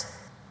victorious,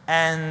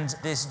 and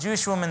this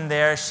Jewish woman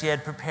there, she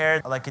had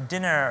prepared like a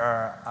dinner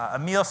or a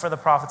meal for the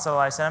Prophet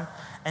ﷺ,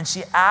 and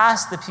she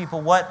asked the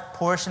people what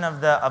portion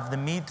of the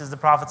meat does the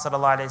Prophet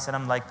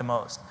ﷺ like the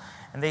most.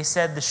 And they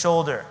said the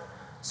shoulder.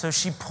 So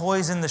she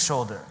poisoned the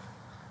shoulder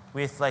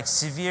with like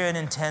severe and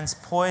intense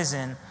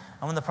poison.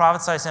 And when the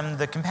Prophet ﷺ,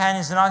 the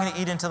companions are not going to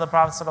eat until the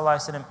Prophet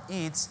ﷺ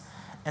eats.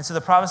 And so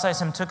the Prophet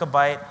ﷺ took a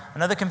bite,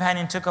 another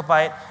companion took a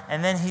bite,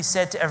 and then he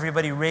said to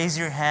everybody, raise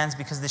your hands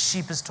because the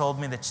sheep has told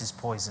me that she's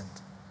poisoned.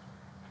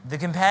 The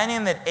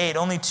companion that ate,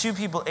 only 2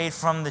 people ate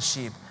from the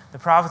sheep. The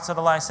Prophet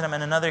ﷺ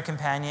and another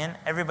companion.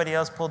 Everybody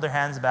else pulled their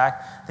hands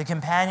back. The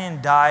companion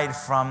died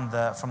from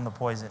the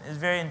poison. It was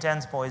very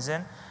intense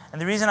poison.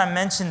 And the reason I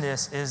mention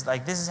this is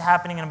like this is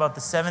happening in about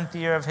the 7th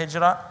year of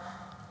Hijrah.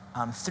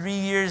 3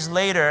 years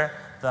later,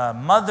 the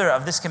mother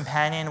of this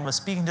companion was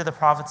speaking to the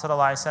Prophet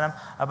ﷺ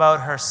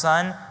about her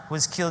son who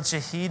was killed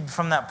shaheed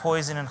from that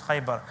poison in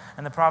Khaybar.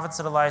 And the Prophet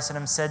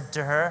ﷺ said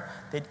to her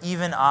that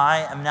even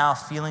I am now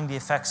feeling the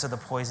effects of the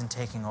poison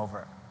taking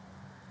over.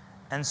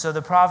 And so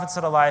the Prophet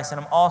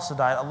ﷺ also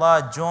died.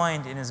 Allah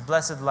joined in his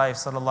blessed life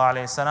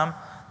ﷺ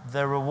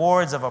the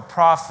rewards of a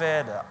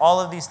prophet, all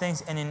of these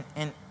things, and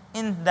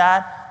in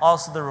that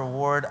also the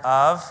reward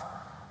of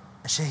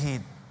a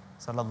shaheed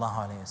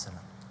sallallahu alayhi wasallam.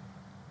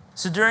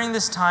 So during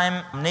this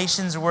time,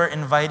 nations were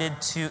invited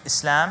to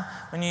Islam.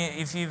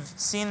 If you've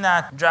seen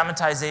that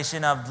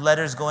dramatization of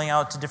letters going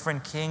out to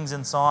different kings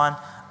and so on,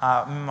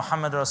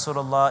 Muhammad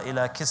Rasulullah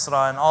ila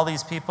Kisra and all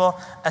these people,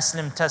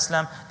 Aslim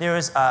Taslam, there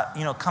is,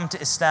 come to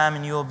Islam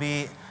and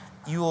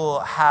you will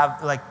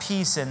have like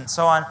peace and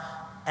so on.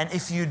 And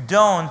if you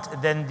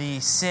don't, then the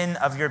sin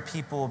of your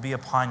people will be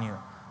upon you.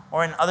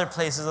 Or in other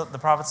places, the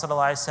Prophet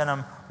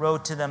ﷺ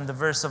wrote to them the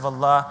verse of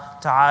Allah,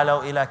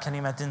 Ta'alaw ila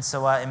kalimatin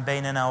sawa'in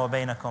baynana wa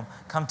baynakum.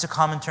 Come to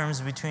common terms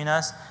between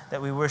us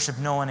that we worship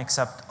no one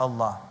except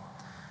Allah.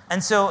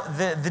 And so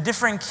the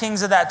different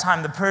kings of that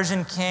time, the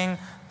Persian king,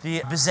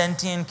 the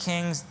Byzantine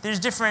kings, there's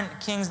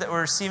different kings that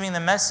were receiving the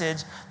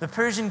message. The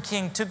Persian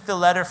king took the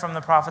letter from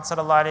the Prophet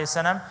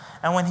ﷺ,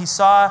 and when he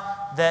saw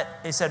that,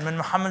 he said, Min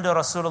Muhammad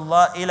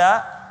Rasulullah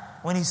ila,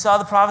 when he saw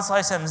the Prophet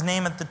ﷺ's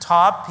name at the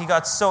top, he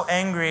got so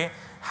angry.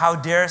 How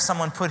dare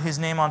someone put his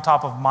name on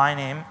top of my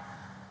name?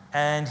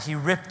 And he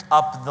ripped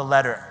up the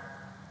letter.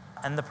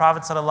 And the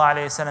Prophet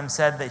ﷺ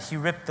said that he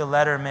ripped the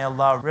letter, may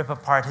Allah rip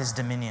apart his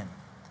dominion.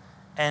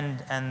 And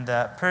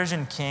the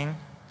Persian king,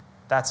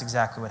 that's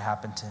exactly what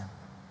happened to him.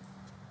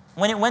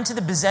 When it went to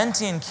the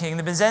Byzantine king,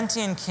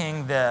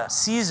 the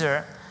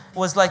Caesar,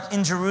 was like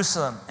in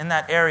Jerusalem, in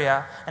that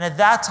area. And at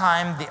that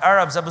time, the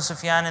Arabs, Abu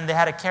Sufyan, and they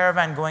had a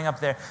caravan going up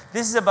there.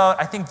 This is about,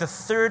 I think, the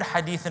 3rd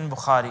hadith in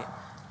Bukhari.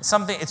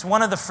 It's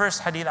one of the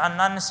first hadith,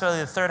 not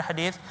necessarily the 3rd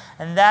hadith,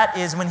 and that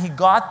is when he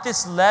got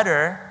this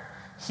letter,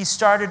 he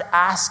started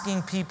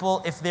asking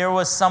people if there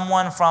was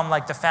someone from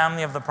like the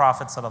family of the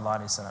Prophet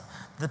ﷺ.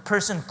 The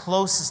person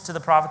closest to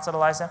the Prophet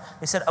ﷺ,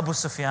 they said Abu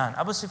Sufyan.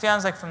 Abu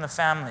Sufyan's like from the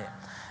family.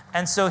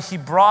 And so he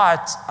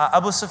brought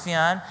Abu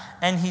Sufyan,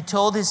 and he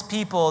told his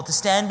people to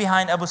stand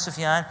behind Abu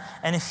Sufyan,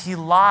 and if he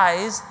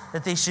lies,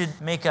 that they should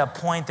make a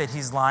point that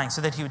he's lying,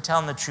 so that he would tell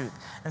them the truth.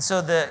 And so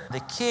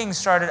the king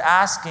started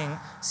asking,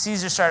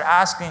 Caesar started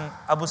asking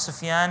Abu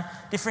Sufyan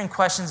different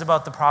questions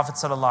about the Prophet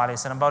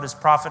ﷺ, about his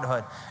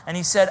prophethood. And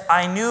he said,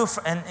 I knew,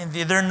 and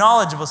they're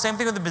knowledgeable. Same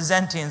thing with the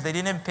Byzantines. They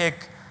didn't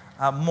pick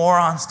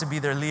morons to be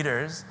their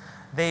leaders.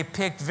 They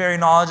picked very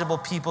knowledgeable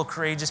people,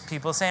 courageous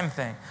people, same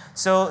thing.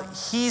 So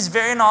he's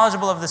very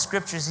knowledgeable of the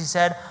scriptures. He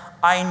said,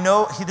 I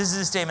know, this is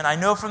his statement, I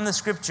know from the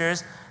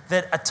scriptures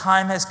that a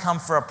time has come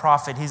for a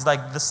prophet. He's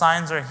like, the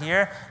signs are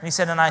here. And he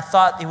said, and I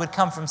thought he would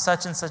come from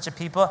such and such a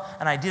people,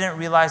 and I didn't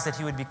realize that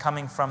he would be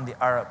coming from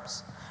the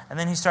Arabs. And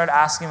then he started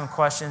asking him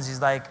questions.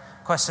 He's like,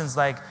 questions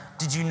like,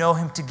 did you know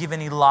him to give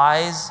any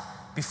lies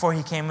before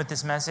he came with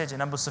this message?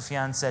 And Abu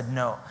Sufyan said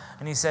no.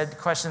 And he said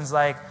questions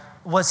like,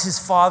 was his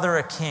father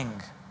a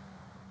king?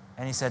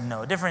 And he said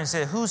no. Different. He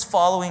said, who's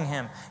following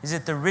him? Is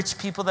it the rich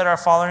people that are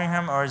following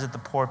him, or is it the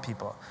poor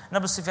people? And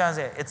Abu Sufyan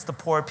said, it's the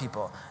poor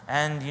people.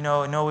 And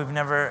no, we've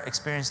never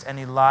experienced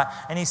any lie.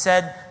 And he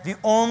said the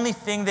only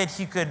thing that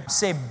he could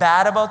say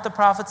bad about the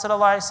Prophet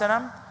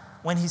ﷺ,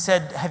 when he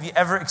said, have you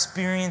ever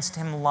experienced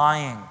him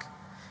lying?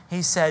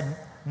 He said,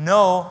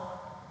 no,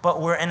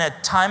 but we're in a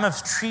time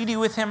of treaty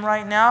with him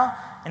right now.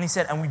 And he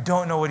said, and we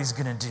don't know what he's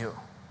going to do.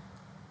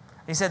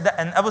 He said that,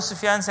 and Abu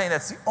Sufyan saying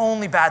that's the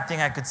only bad thing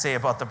I could say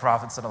about the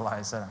Prophet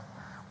ﷺ.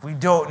 We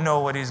don't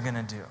know what he's going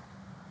to do.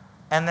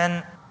 And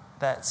then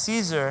that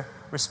Caesar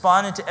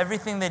responded to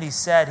everything that he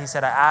said. He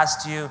said, I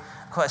asked you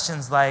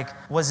questions like,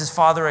 was his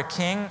father a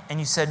king? And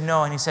you said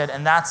no. And he said,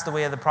 and that's the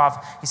way of the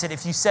Prophet. He said,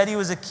 if you said he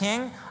was a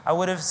king, I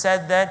would have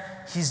said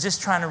that he's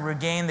just trying to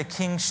regain the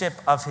kingship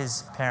of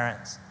his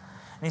parents.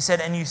 And he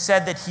said, and you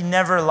said that he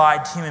never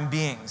lied to human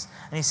beings.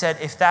 And he said,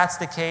 if that's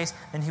the case,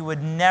 then he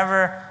would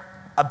never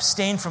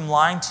abstain from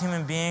lying to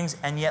human beings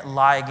and yet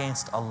lie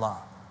against Allah.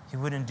 He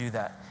wouldn't do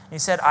that. And he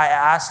said, I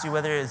asked you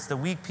whether it's the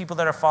weak people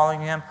that are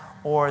following him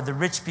or the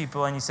rich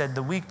people. And you said,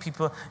 the weak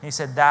people. And he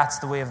said, that's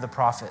the way of the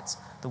prophets.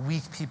 The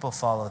weak people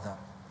follow them.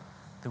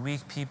 The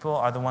weak people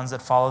are the ones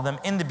that follow them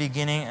in the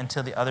beginning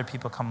until the other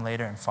people come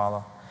later and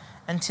follow.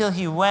 Until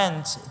he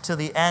went till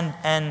the end,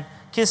 and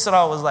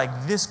Kisra was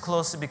like this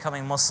close to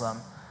becoming Muslim.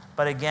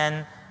 But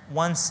again,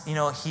 once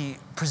he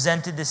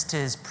presented this to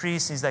his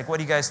priests, he's like, what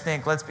do you guys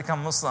think? Let's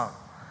become Muslim.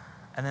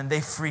 And then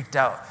they freaked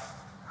out.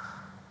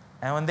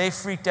 And when they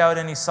freaked out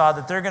and he saw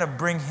that they're going to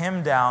bring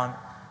him down,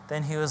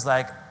 then he was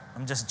like,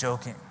 I'm just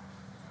joking.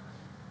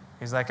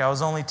 He's like, I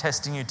was only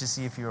testing you to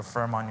see if you were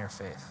firm on your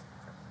faith.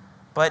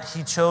 But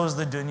he chose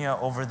the dunya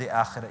over the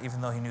akhirah, even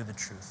though he knew the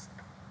truth.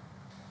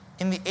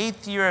 In the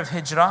 8th year of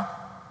Hijrah,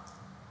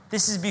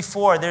 this is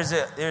before, there's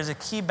a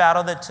key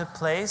battle that took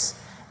place,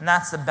 and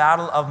that's the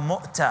Battle of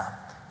Mu'tah.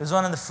 It was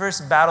one of the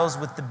first battles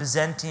with the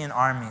Byzantine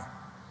army.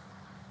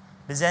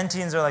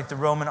 Byzantines are like the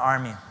Roman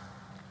army.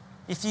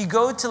 If you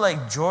go to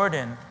like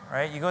Jordan,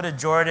 right? You go to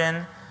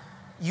Jordan,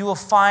 you will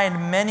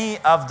find many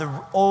of the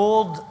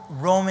old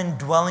Roman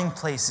dwelling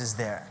places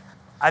there.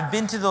 I've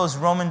been to those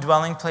Roman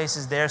dwelling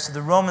places there. So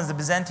the Romans, the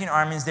Byzantine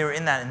armies, they were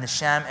in the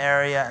Sham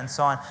area and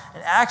so on.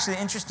 And actually,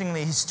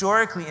 interestingly,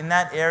 historically in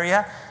that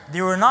area,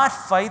 there were not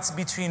fights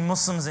between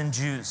Muslims and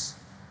Jews.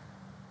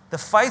 The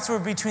fights were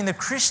between the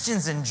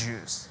Christians and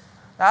Jews.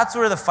 That's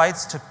where the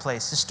fights took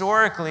place.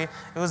 Historically,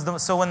 it was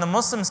so when the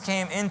Muslims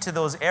came into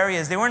those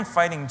areas, they weren't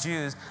fighting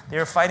Jews, they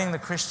were fighting the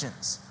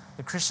Christians.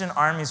 The Christian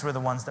armies were the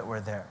ones that were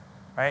there,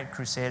 right?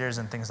 Crusaders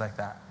and things like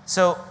that.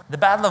 So the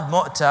Battle of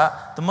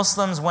Mu'tah, the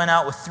Muslims went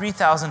out with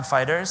 3,000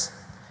 fighters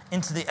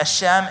into the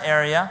Asham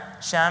area.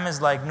 Sham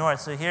is like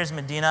north, so here's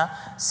Medina.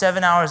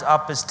 7 hours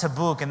up is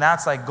Tabuk, and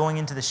that's like going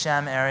into the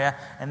Sham area.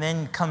 And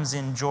then comes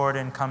in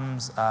Jordan,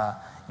 comes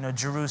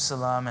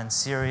Jerusalem and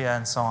Syria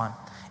and so on.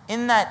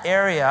 In that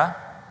area,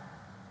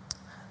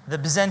 the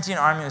Byzantine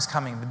army was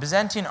coming. The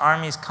Byzantine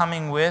army is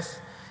coming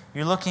with,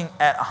 you're looking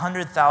at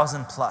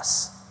 100,000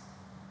 plus.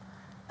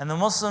 And the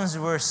Muslims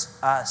were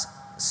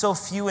so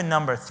few in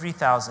number,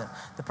 3,000.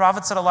 The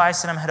Prophet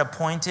ﷺ had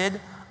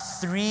appointed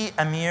 3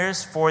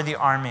 emirs for the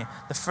army.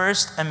 The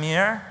first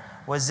emir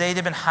was Zayd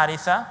ibn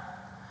Haritha.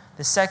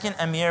 The second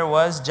emir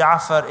was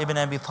Ja'far ibn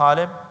Abi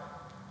Talib.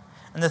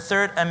 And the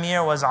third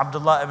emir was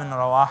Abdullah ibn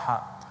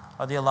Rawaha,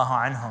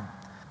 radiyallahu anhum.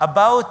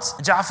 About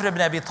Ja'far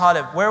ibn Abi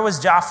Talib, where was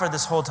Ja'far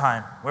this whole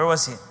time? Where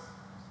was he?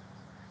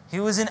 He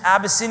was in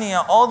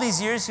Abyssinia. All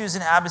these years he was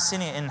in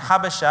Abyssinia, in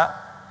Habasha.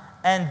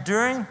 And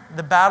during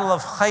the Battle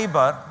of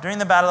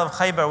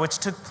Khaybar, which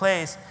took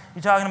place,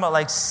 you're talking about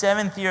like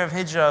 7th year of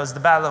Hijrah was the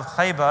Battle of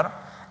Khaybar.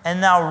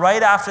 And now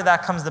right after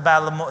that comes the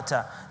Battle of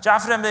Mu'tah.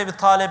 Ja'far ibn Abi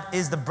Talib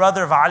is the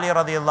brother of Ali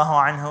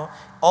radiallahu anhu.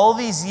 All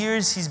these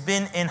years he's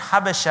been in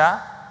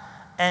Habasha.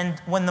 And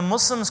when the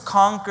Muslims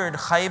conquered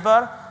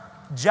Khaybar,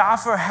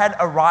 Ja'far had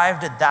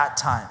arrived at that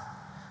time.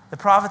 The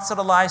Prophet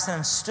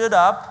ﷺ stood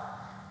up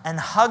and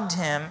hugged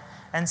him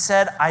and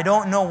said, I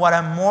don't know what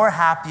I'm more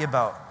happy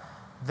about,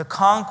 the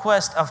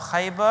conquest of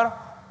Khaybar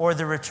or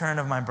the return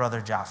of my brother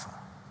Ja'far.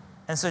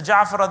 And so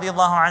Ja'far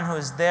radiallahu anhu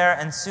is there,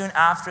 and soon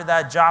after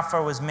that,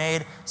 Ja'far was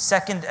made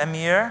second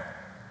emir,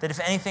 that if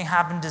anything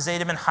happened to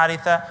Zayd ibn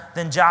Haritha,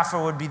 then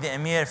Ja'far would be the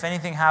emir. If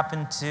anything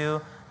happened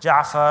to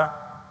Ja'far,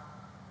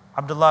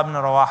 Abdullah ibn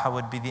Rawaha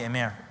would be the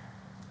emir.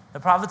 The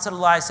Prophet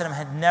ﷺ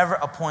had never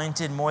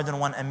appointed more than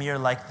one emir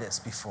like this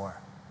before.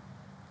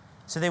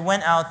 So they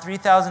went out,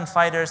 3,000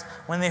 fighters.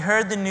 When they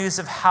heard the news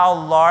of how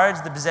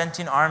large the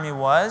Byzantine army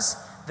was,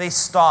 they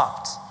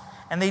stopped.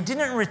 And they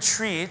didn't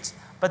retreat,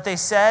 but they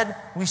said,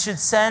 we should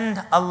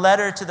send a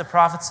letter to the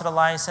Prophet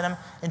ﷺ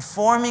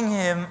informing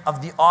him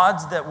of the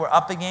odds that we're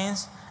up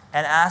against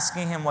and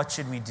asking him what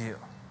should we do.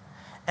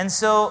 And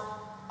so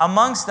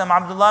amongst them,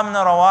 Abdullah ibn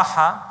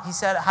Rawaha, he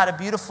had a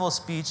beautiful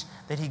speech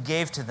that he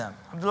gave to them.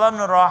 Abdullah ibn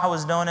Rawaha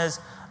was known as,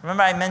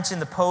 remember I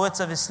mentioned the poets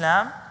of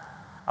Islam?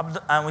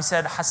 And we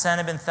said Hassan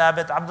ibn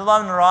Thabit.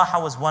 Abdullah ibn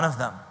Rawaha was one of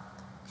them.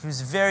 He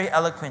was very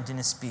eloquent in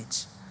his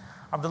speech.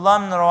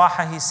 Abdullah ibn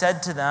Rawaha, he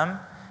said to them,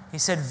 he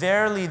said,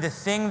 verily the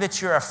thing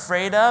that you're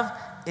afraid of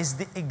is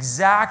the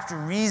exact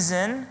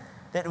reason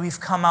that we've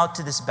come out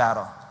to this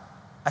battle.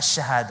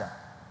 Ash-shahada.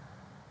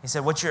 He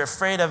said, what you're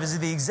afraid of is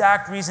the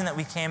exact reason that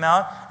we came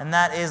out, and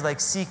that is like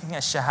seeking a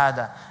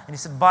shahada. And he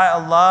said, by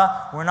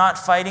Allah, we're not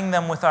fighting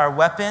them with our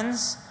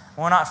weapons.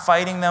 We're not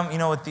fighting them,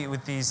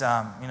 with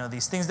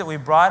these things that we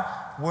brought.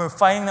 We're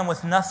fighting them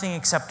with nothing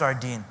except our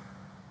deen.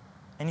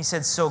 And he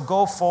said, so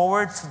go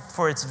forward,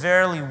 for it's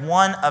verily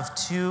one of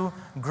two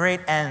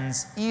great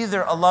ends.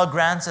 Either Allah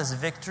grants us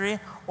victory,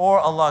 or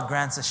Allah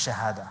grants us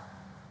shahada.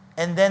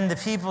 And then the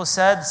people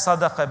said,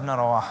 Sadaq ibn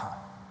Rawaha.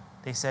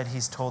 They said,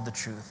 he's told the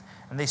truth.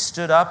 And they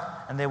stood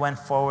up, and they went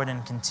forward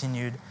and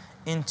continued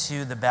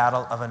into the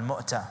Battle of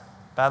Al-Mu'ta.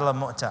 Battle of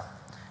Mu'ta.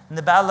 In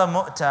the Battle of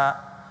Mu'ta,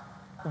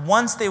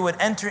 once they would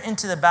enter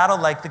into the battle,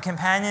 like the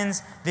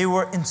companions, they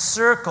were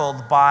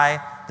encircled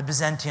by the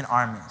Byzantine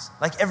armies.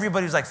 Like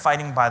everybody was like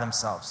fighting by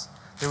themselves.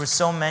 There were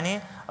so many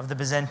of the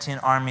Byzantine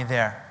army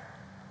there.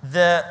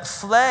 The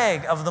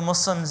flag of the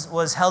Muslims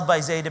was held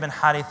by Zayd ibn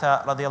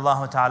Haritha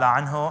radiallahu ta'ala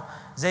anhu.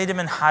 Zayd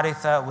ibn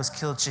Haritha was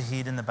killed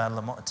shaheed in the Battle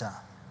of Mu'ta.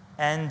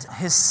 And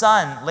his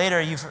son, later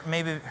you've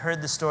maybe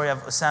heard the story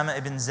of Usama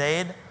ibn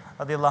Zayd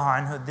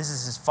radiallahu anhu. This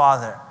is his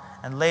father.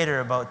 And later,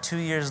 about 2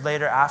 years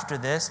later after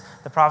this,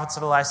 the Prophet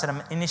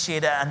ﷺ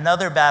initiated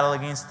another battle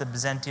against the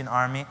Byzantine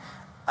army.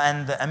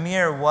 And the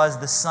emir was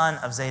the son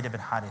of Zayd ibn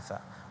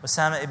Haritha.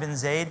 Usama ibn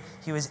Zayd,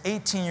 he was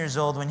 18 years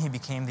old when he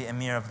became the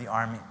emir of the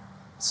army.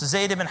 So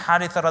Zayd ibn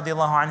Haritha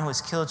radiallahu anhu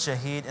was killed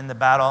shaheed in the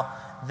battle.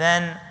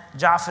 Then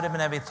Ja'far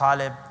ibn Abi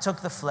Talib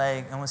took the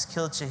flag and was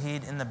killed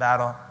shaheed in the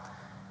battle.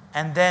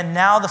 And then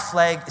now the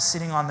flag is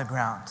sitting on the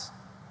ground.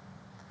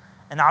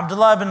 And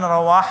Abdullah ibn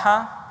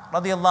Rawaha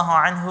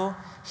radiallahu anhu,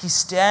 he's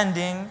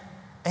standing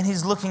and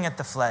he's looking at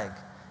the flag.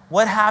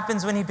 What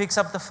happens when he picks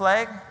up the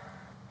flag?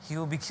 He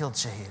will be killed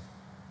shaheed.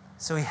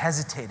 So he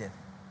hesitated.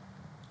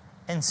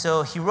 And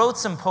so he wrote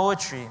some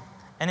poetry.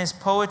 And his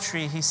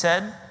poetry, he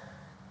said,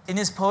 in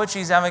his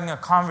poetry he's having a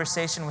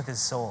conversation with his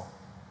soul.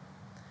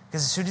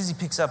 Because as soon as he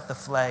picks up the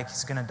flag,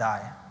 he's going to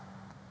die.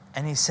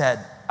 And he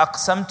said,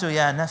 أَقْسَمْتُ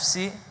يَا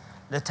نَفْسِي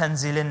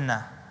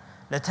لَتَنْزِلِنَّ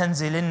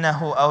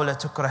لَتَنْزِلِنَّهُ أَوْ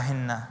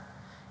لَتُكْرَهِنَّ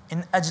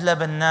إِنْ أَجْلَبَ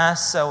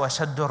النَّاسَ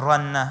وَشَدُّ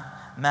الرَّنَّ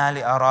مَا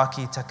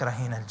لِأَرَاكِ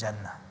تَكْرَهِينَ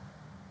الْجَنَّةِ.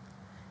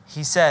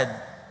 He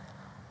said,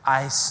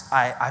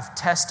 I've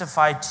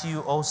testified to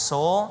you, O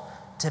soul,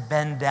 to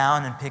bend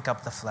down and pick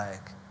up the flag.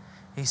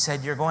 He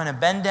said, you're going to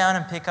bend down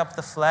and pick up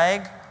the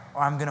flag,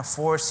 or I'm going to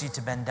force you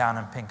to bend down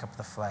and pick up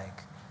the flag.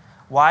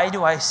 Why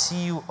do I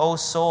see you, O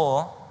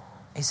soul?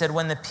 He said,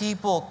 when the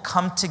people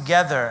come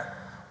together,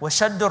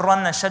 وَشَدُّ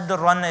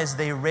الرَّنَّ is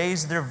they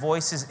raise their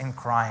voices in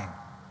crying.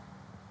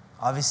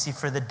 Obviously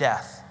for the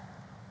death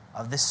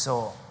of this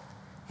soul.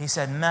 He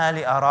said, مَا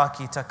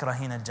لِأَرَاكِ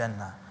تَكْرَهِينَ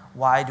الْجَنَّةِ.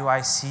 Why do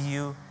I see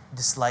you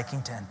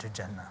disliking to enter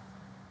Jannah?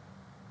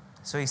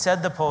 So he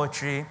said the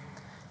poetry,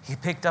 he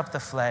picked up the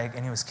flag,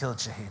 and he was killed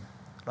shaheed.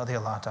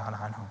 Radiallahu ta'ala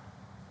anhu.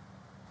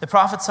 The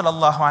Prophet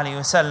sallallahu alaihi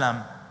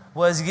wasallam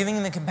was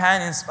giving the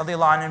companions,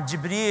 radiallahu anhum,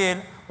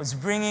 Jibreel was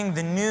bringing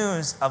the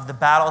news of the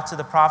battle to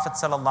the Prophet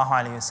sallallahu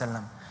alaihi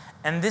wasallam.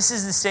 And this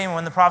is the same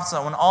when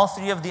when all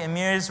three of the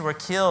emirs were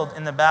killed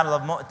in the Battle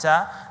of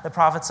Mu'ta, the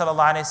Prophet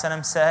sallallahu alaihi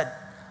wasallam said,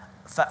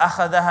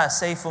 فَأَخَذَهَا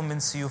سَيْفٌ مِّن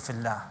سُيُوفِ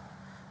اللَّهِ.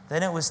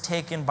 Then it was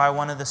taken by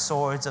one of the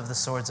swords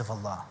of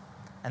Allah.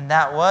 And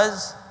that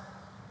was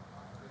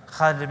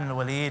Khalid ibn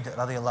al-Walid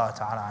radiallahu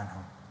ta'ala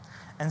anhu.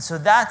 And so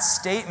that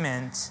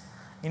statement,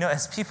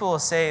 as people will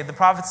say, the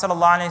Prophet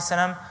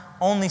ﷺ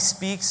only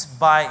speaks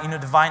by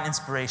divine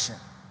inspiration.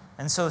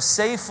 And so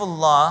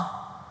Sayfullah,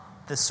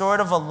 the sword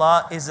of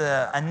Allah, is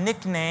a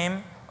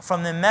nickname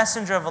from the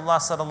Messenger of Allah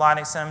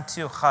ﷺ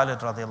to Khalid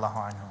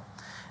radiallahu anhu.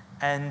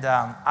 And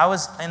I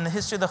was in the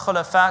history of the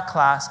Khulafa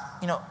class,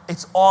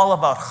 it's all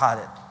about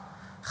Khalid.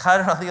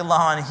 Khalid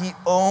radiallahu anhu, he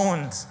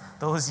owned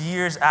those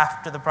years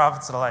after the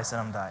Prophet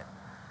ﷺ died.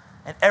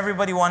 And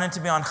everybody wanted to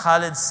be on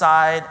Khalid's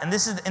side. And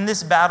in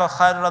this battle,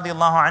 Khalid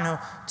radiallahu anhu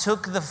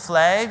took the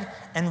flag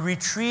and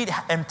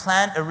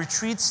planned a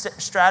retreat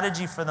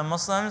strategy for the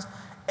Muslims.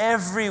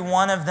 every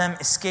one of them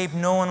escaped.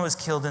 No one was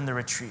killed in the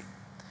retreat.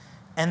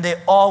 And they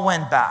all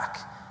went back.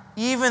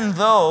 Even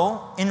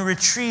though in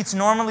retreats,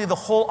 normally the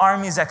whole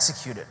army is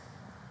executed.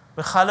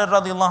 But Khalid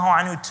radiallahu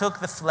anhu took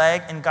the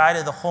flag and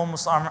guided the whole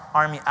Muslim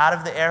army out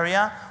of the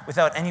area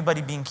without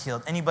anybody being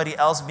killed. Anybody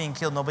else being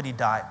killed, nobody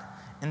died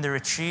in the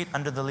retreat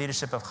under the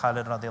leadership of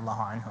Khalid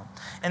radiallahu anhu.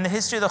 In the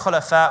history of the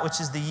Khulafa, which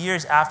is the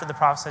years after the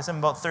Prophet,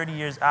 about 30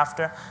 years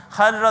after,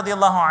 Khalid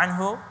radiallahu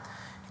anhu,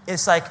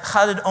 it's like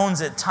Khalid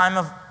owns it. Time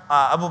of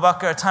Abu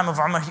Bakr, time of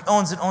Umar, he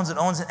owns it.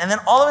 And then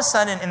all of a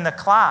sudden in the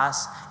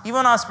class, even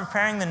when I was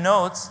preparing the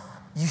notes,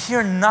 you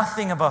hear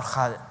nothing about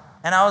Khalid.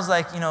 And I was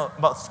like,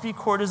 about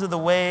 3/4 of the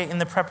way in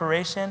the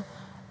preparation.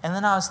 And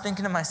then I was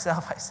thinking to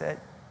myself, I said,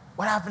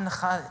 what happened to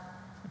Khalid?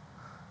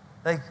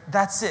 Like,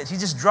 that's it. He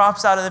just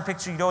drops out of the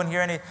picture. You don't hear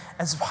any.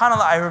 And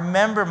subhanAllah, I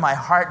remember my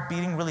heart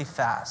beating really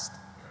fast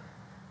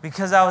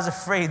because I was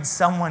afraid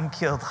someone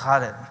killed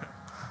Khalid.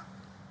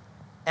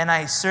 And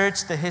I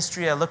searched the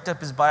history, I looked up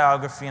his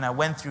biography, and I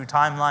went through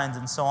timelines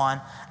and so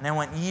on. And I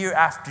went year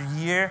after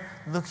year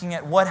looking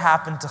at what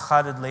happened to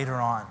Khalid later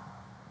on.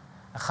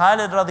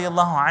 Khalid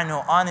radiallahu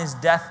anhu, on his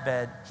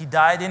deathbed, he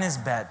died in his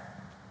bed.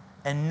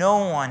 And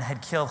no one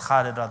had killed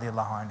Khalid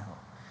radiallahu anhu.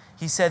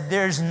 He said,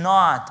 there's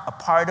not a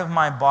part of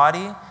my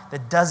body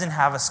that doesn't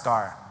have a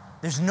scar.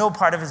 There's no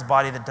part of his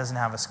body that doesn't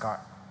have a scar.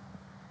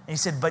 And he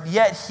said, but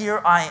yet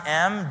here I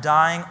am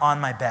dying on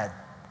my bed.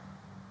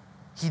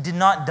 He did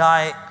not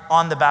die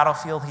on the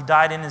battlefield. He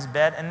died in his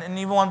bed. And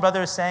even one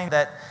brother is saying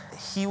that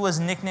he was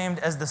nicknamed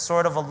as the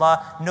sword of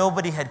Allah.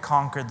 Nobody had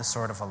conquered the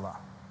sword of Allah.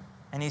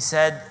 And he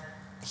said,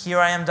 here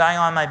I am dying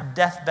on my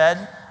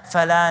deathbed.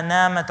 فَلَا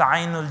نَامَتْ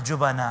عَيْنُ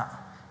الْجُبَنَاءِ.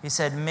 He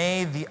said,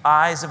 may the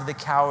eyes of the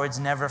cowards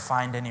never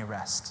find any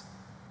rest.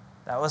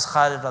 That was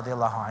Khalid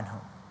radiallahu anhu.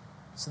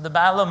 So the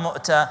Battle of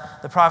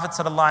Mu'tah, the Prophet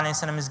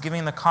ﷺ is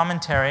giving the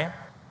commentary.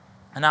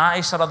 And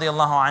Aisha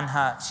radiallahu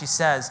anha, she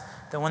says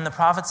that when the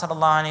Prophet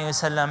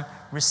ﷺ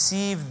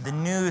received the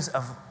news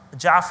of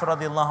Ja'far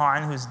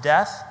radiallahu anhu's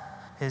death,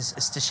 his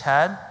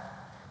istishhad,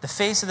 the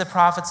face of the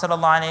Prophet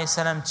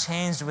ﷺ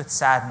changed with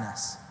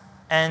sadness.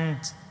 And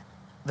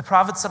the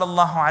Prophet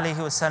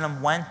ﷺ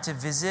went to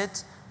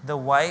visit the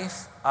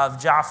wife of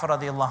Ja'far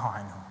radiallahu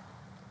anhu.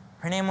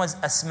 Her name was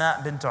Asma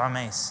bint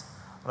Umays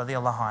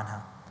radiallahu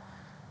anha.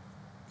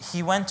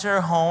 He went to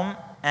her home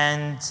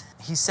and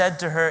he said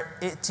to her,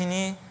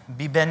 "I'tini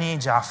bi bani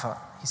Ja'far."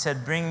 He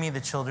said, "Bring me the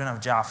children of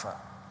Ja'far."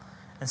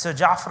 And so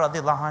Ja'far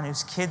radiallahu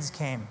anhu's kids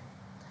came.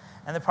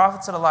 And the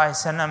Prophet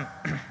ﷺ,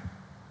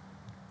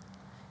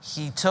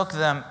 he took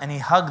them and he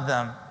hugged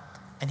them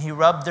and he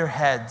rubbed their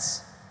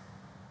heads.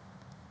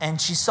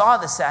 And she saw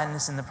the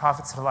sadness in the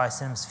Prophet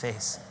ﷺ's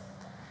face.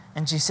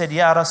 And she said,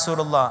 "Ya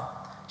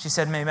Rasulullah," she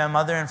said, "may my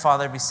mother and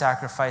father be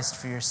sacrificed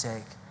for your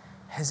sake.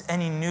 Has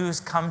any news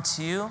come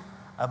to you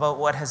about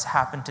what has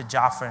happened to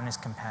Ja'far and his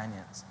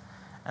companions?"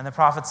 And the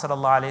Prophet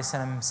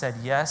ﷺ said,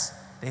 "Yes,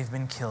 they've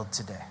been killed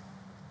today."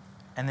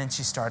 And then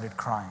she started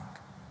crying.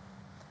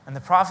 And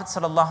the Prophet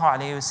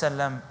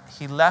ﷺ,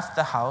 he left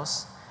the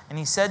house and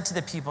he said to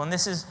the people, and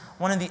this is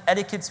one of the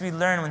etiquettes we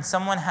learn when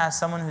someone has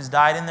someone who's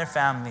died in their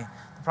family.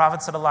 The Prophet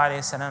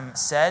ﷺ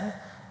said,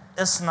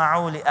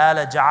 "Isna'u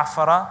li'ala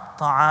Ja'fara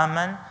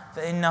ta'aman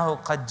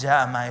fa'innahu qad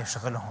ja'a ma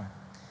yashghaluhum."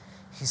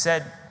 He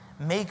said,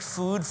 make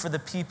food for the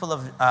people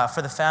of,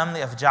 for the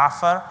family of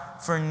Ja'far,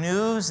 for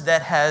news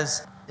that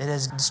has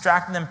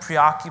distracted them,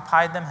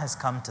 preoccupied them, has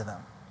come to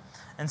them.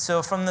 And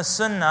so from the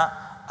sunnah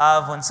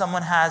of when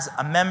someone has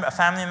a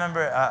family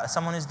member,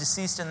 someone who's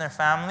deceased in their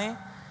family,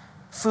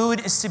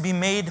 food is to be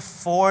made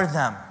for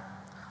them.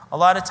 A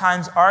lot of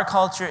times our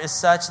culture is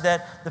such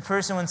that the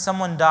person, when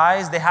someone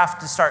dies, they have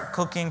to start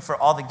cooking for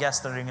all the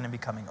guests that are going to be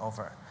coming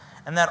over.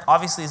 And that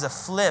obviously is a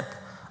flip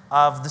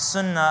of the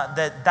sunnah,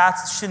 that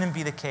shouldn't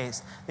be the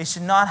case. They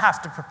should not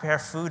have to prepare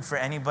food for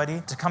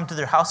anybody to come to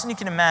their house. And you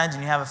can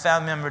imagine you have a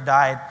family member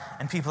died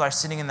and people are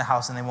sitting in the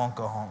house and they won't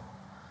go home.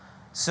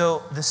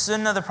 So the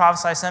sunnah of the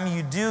Prophet ﷺ,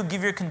 you do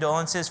give your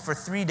condolences for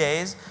 3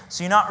 days,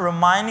 so you're not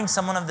reminding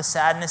someone of the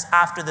sadness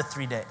after the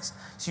 3 days.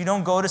 So you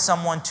don't go to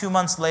someone 2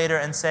 months later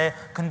and say,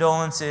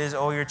 condolences,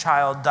 or your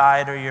child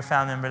died or your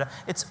family member died.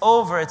 It's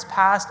over, it's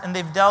past, and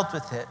they've dealt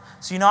with it.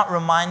 So you're not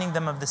reminding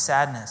them of the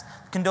sadness.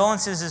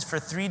 Condolences is for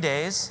 3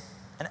 days,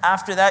 and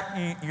after that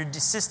you're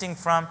desisting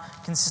from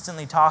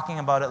consistently talking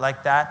about it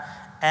like that.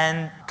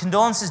 And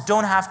condolences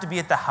don't have to be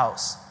at the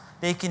house.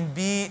 They can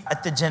be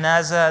at the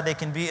janazah, they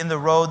can be in the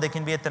road, they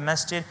can be at the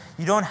masjid.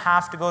 You don't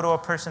have to go to a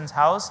person's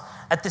house.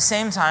 At the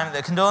same time,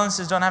 the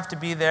condolences don't have to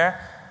be there.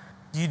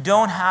 You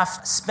don't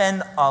have to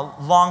spend a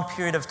long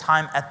period of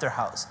time at their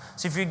house.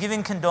 So if you're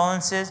giving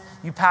condolences,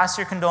 you pass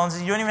your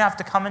condolences. You don't even have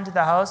to come into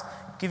the house.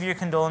 Give your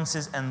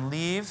condolences and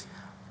leave.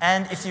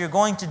 And if you're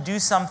going to do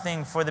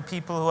something for the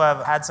people who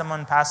have had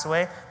someone pass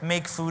away,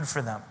 make food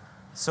for them.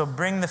 So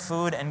bring the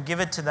food and give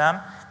it to them.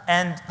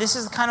 And this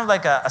is kind of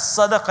like a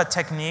sadaqah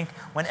technique.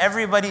 When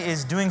everybody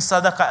is doing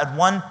sadaqah at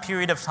one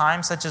period of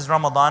time, such as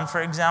Ramadan,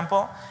 for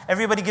example,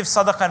 everybody gives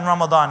sadaqah in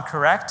Ramadan,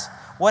 correct?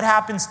 What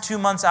happens 2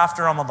 months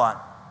after Ramadan?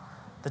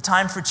 The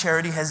time for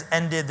charity has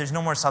ended. There's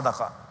no more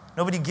sadaqah.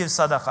 Nobody gives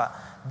sadaqah.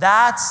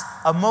 That's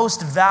a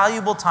most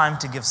valuable time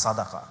to give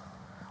sadaqah.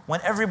 When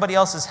everybody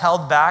else is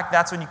held back,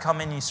 that's when you come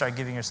in and you start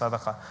giving your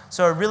sadaqah.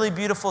 So a really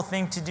beautiful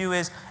thing to do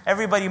is,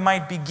 everybody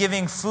might be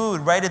giving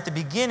food right at the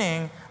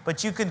beginning,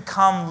 but you could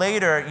come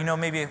later,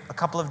 maybe a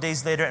couple of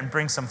days later, and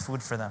bring some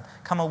food for them.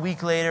 Come a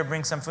week later,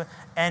 bring some food,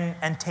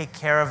 and take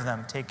care of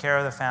them. Take care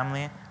of the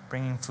family,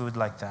 bringing food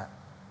like that.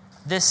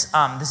 This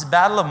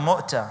battle of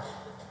Mu'tah,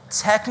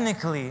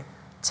 technically,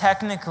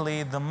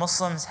 the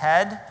Muslims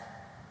had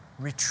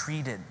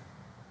retreated.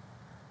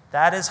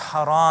 That is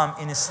haram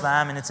in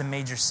Islam, and it's a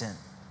major sin.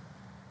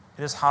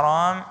 It is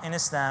haram in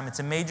Islam, it's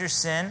a major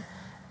sin,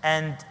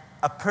 and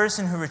a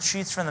person who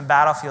retreats from the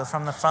battlefield,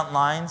 from the front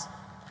lines,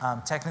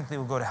 technically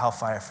will go to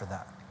hellfire for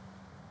that.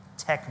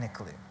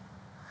 Technically.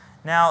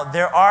 Now,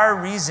 there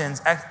are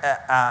reasons,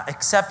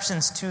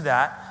 exceptions to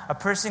that. A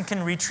person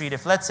can retreat.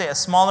 If, let's say, a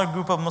smaller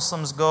group of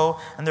Muslims go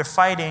and they're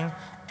fighting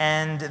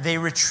and they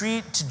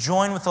retreat to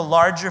join with a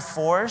larger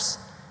force,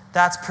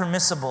 that's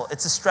permissible.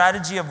 It's a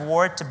strategy of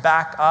war to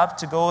back up,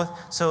 to go,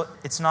 so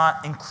it's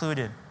not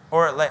included.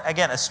 Or,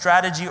 a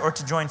strategy or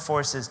to join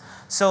forces.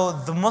 So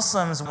the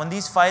Muslims, when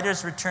these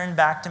fighters returned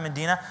back to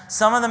Medina,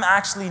 some of them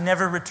actually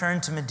never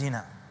returned to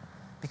Medina.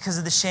 Because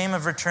of the shame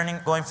of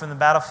going from the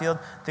battlefield,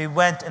 they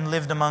went and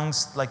lived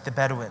amongst the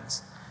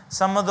Bedouins.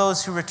 Some of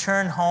those who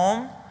returned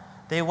home,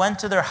 they went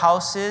to their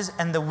houses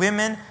and the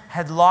women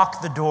had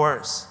locked the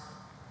doors.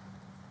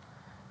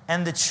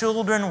 And the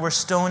children were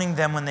stoning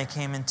them when they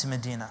came into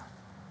Medina.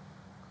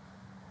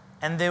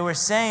 And they were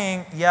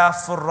saying, Ya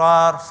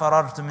furrar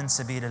farartu min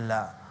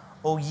sabilillah.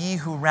 O ye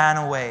who ran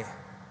away.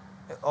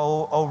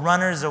 O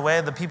runners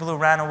away, the people who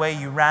ran away,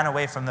 you ran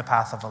away from the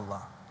path of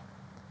Allah.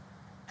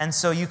 And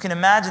so you can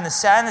imagine the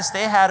sadness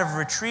they had of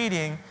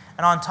retreating,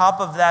 and on top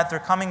of that, they're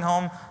coming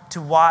home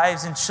to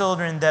wives and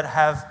children that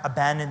have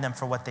abandoned them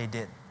for what they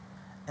did.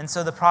 And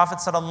so the Prophet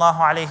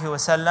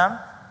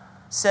ﷺ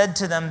said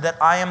to them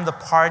that I am the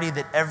party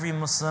that every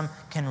Muslim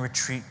can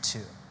retreat to.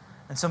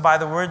 And so by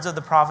the words of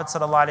the Prophet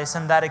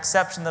ﷺ, that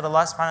exception that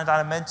Allah subhanahu wa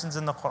ta'ala mentions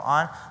in the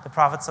Quran, the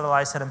Prophet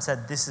ﷺ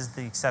said this is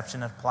the exception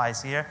that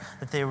applies here,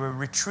 that they were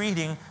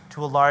retreating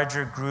to a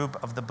larger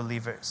group of the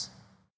believers.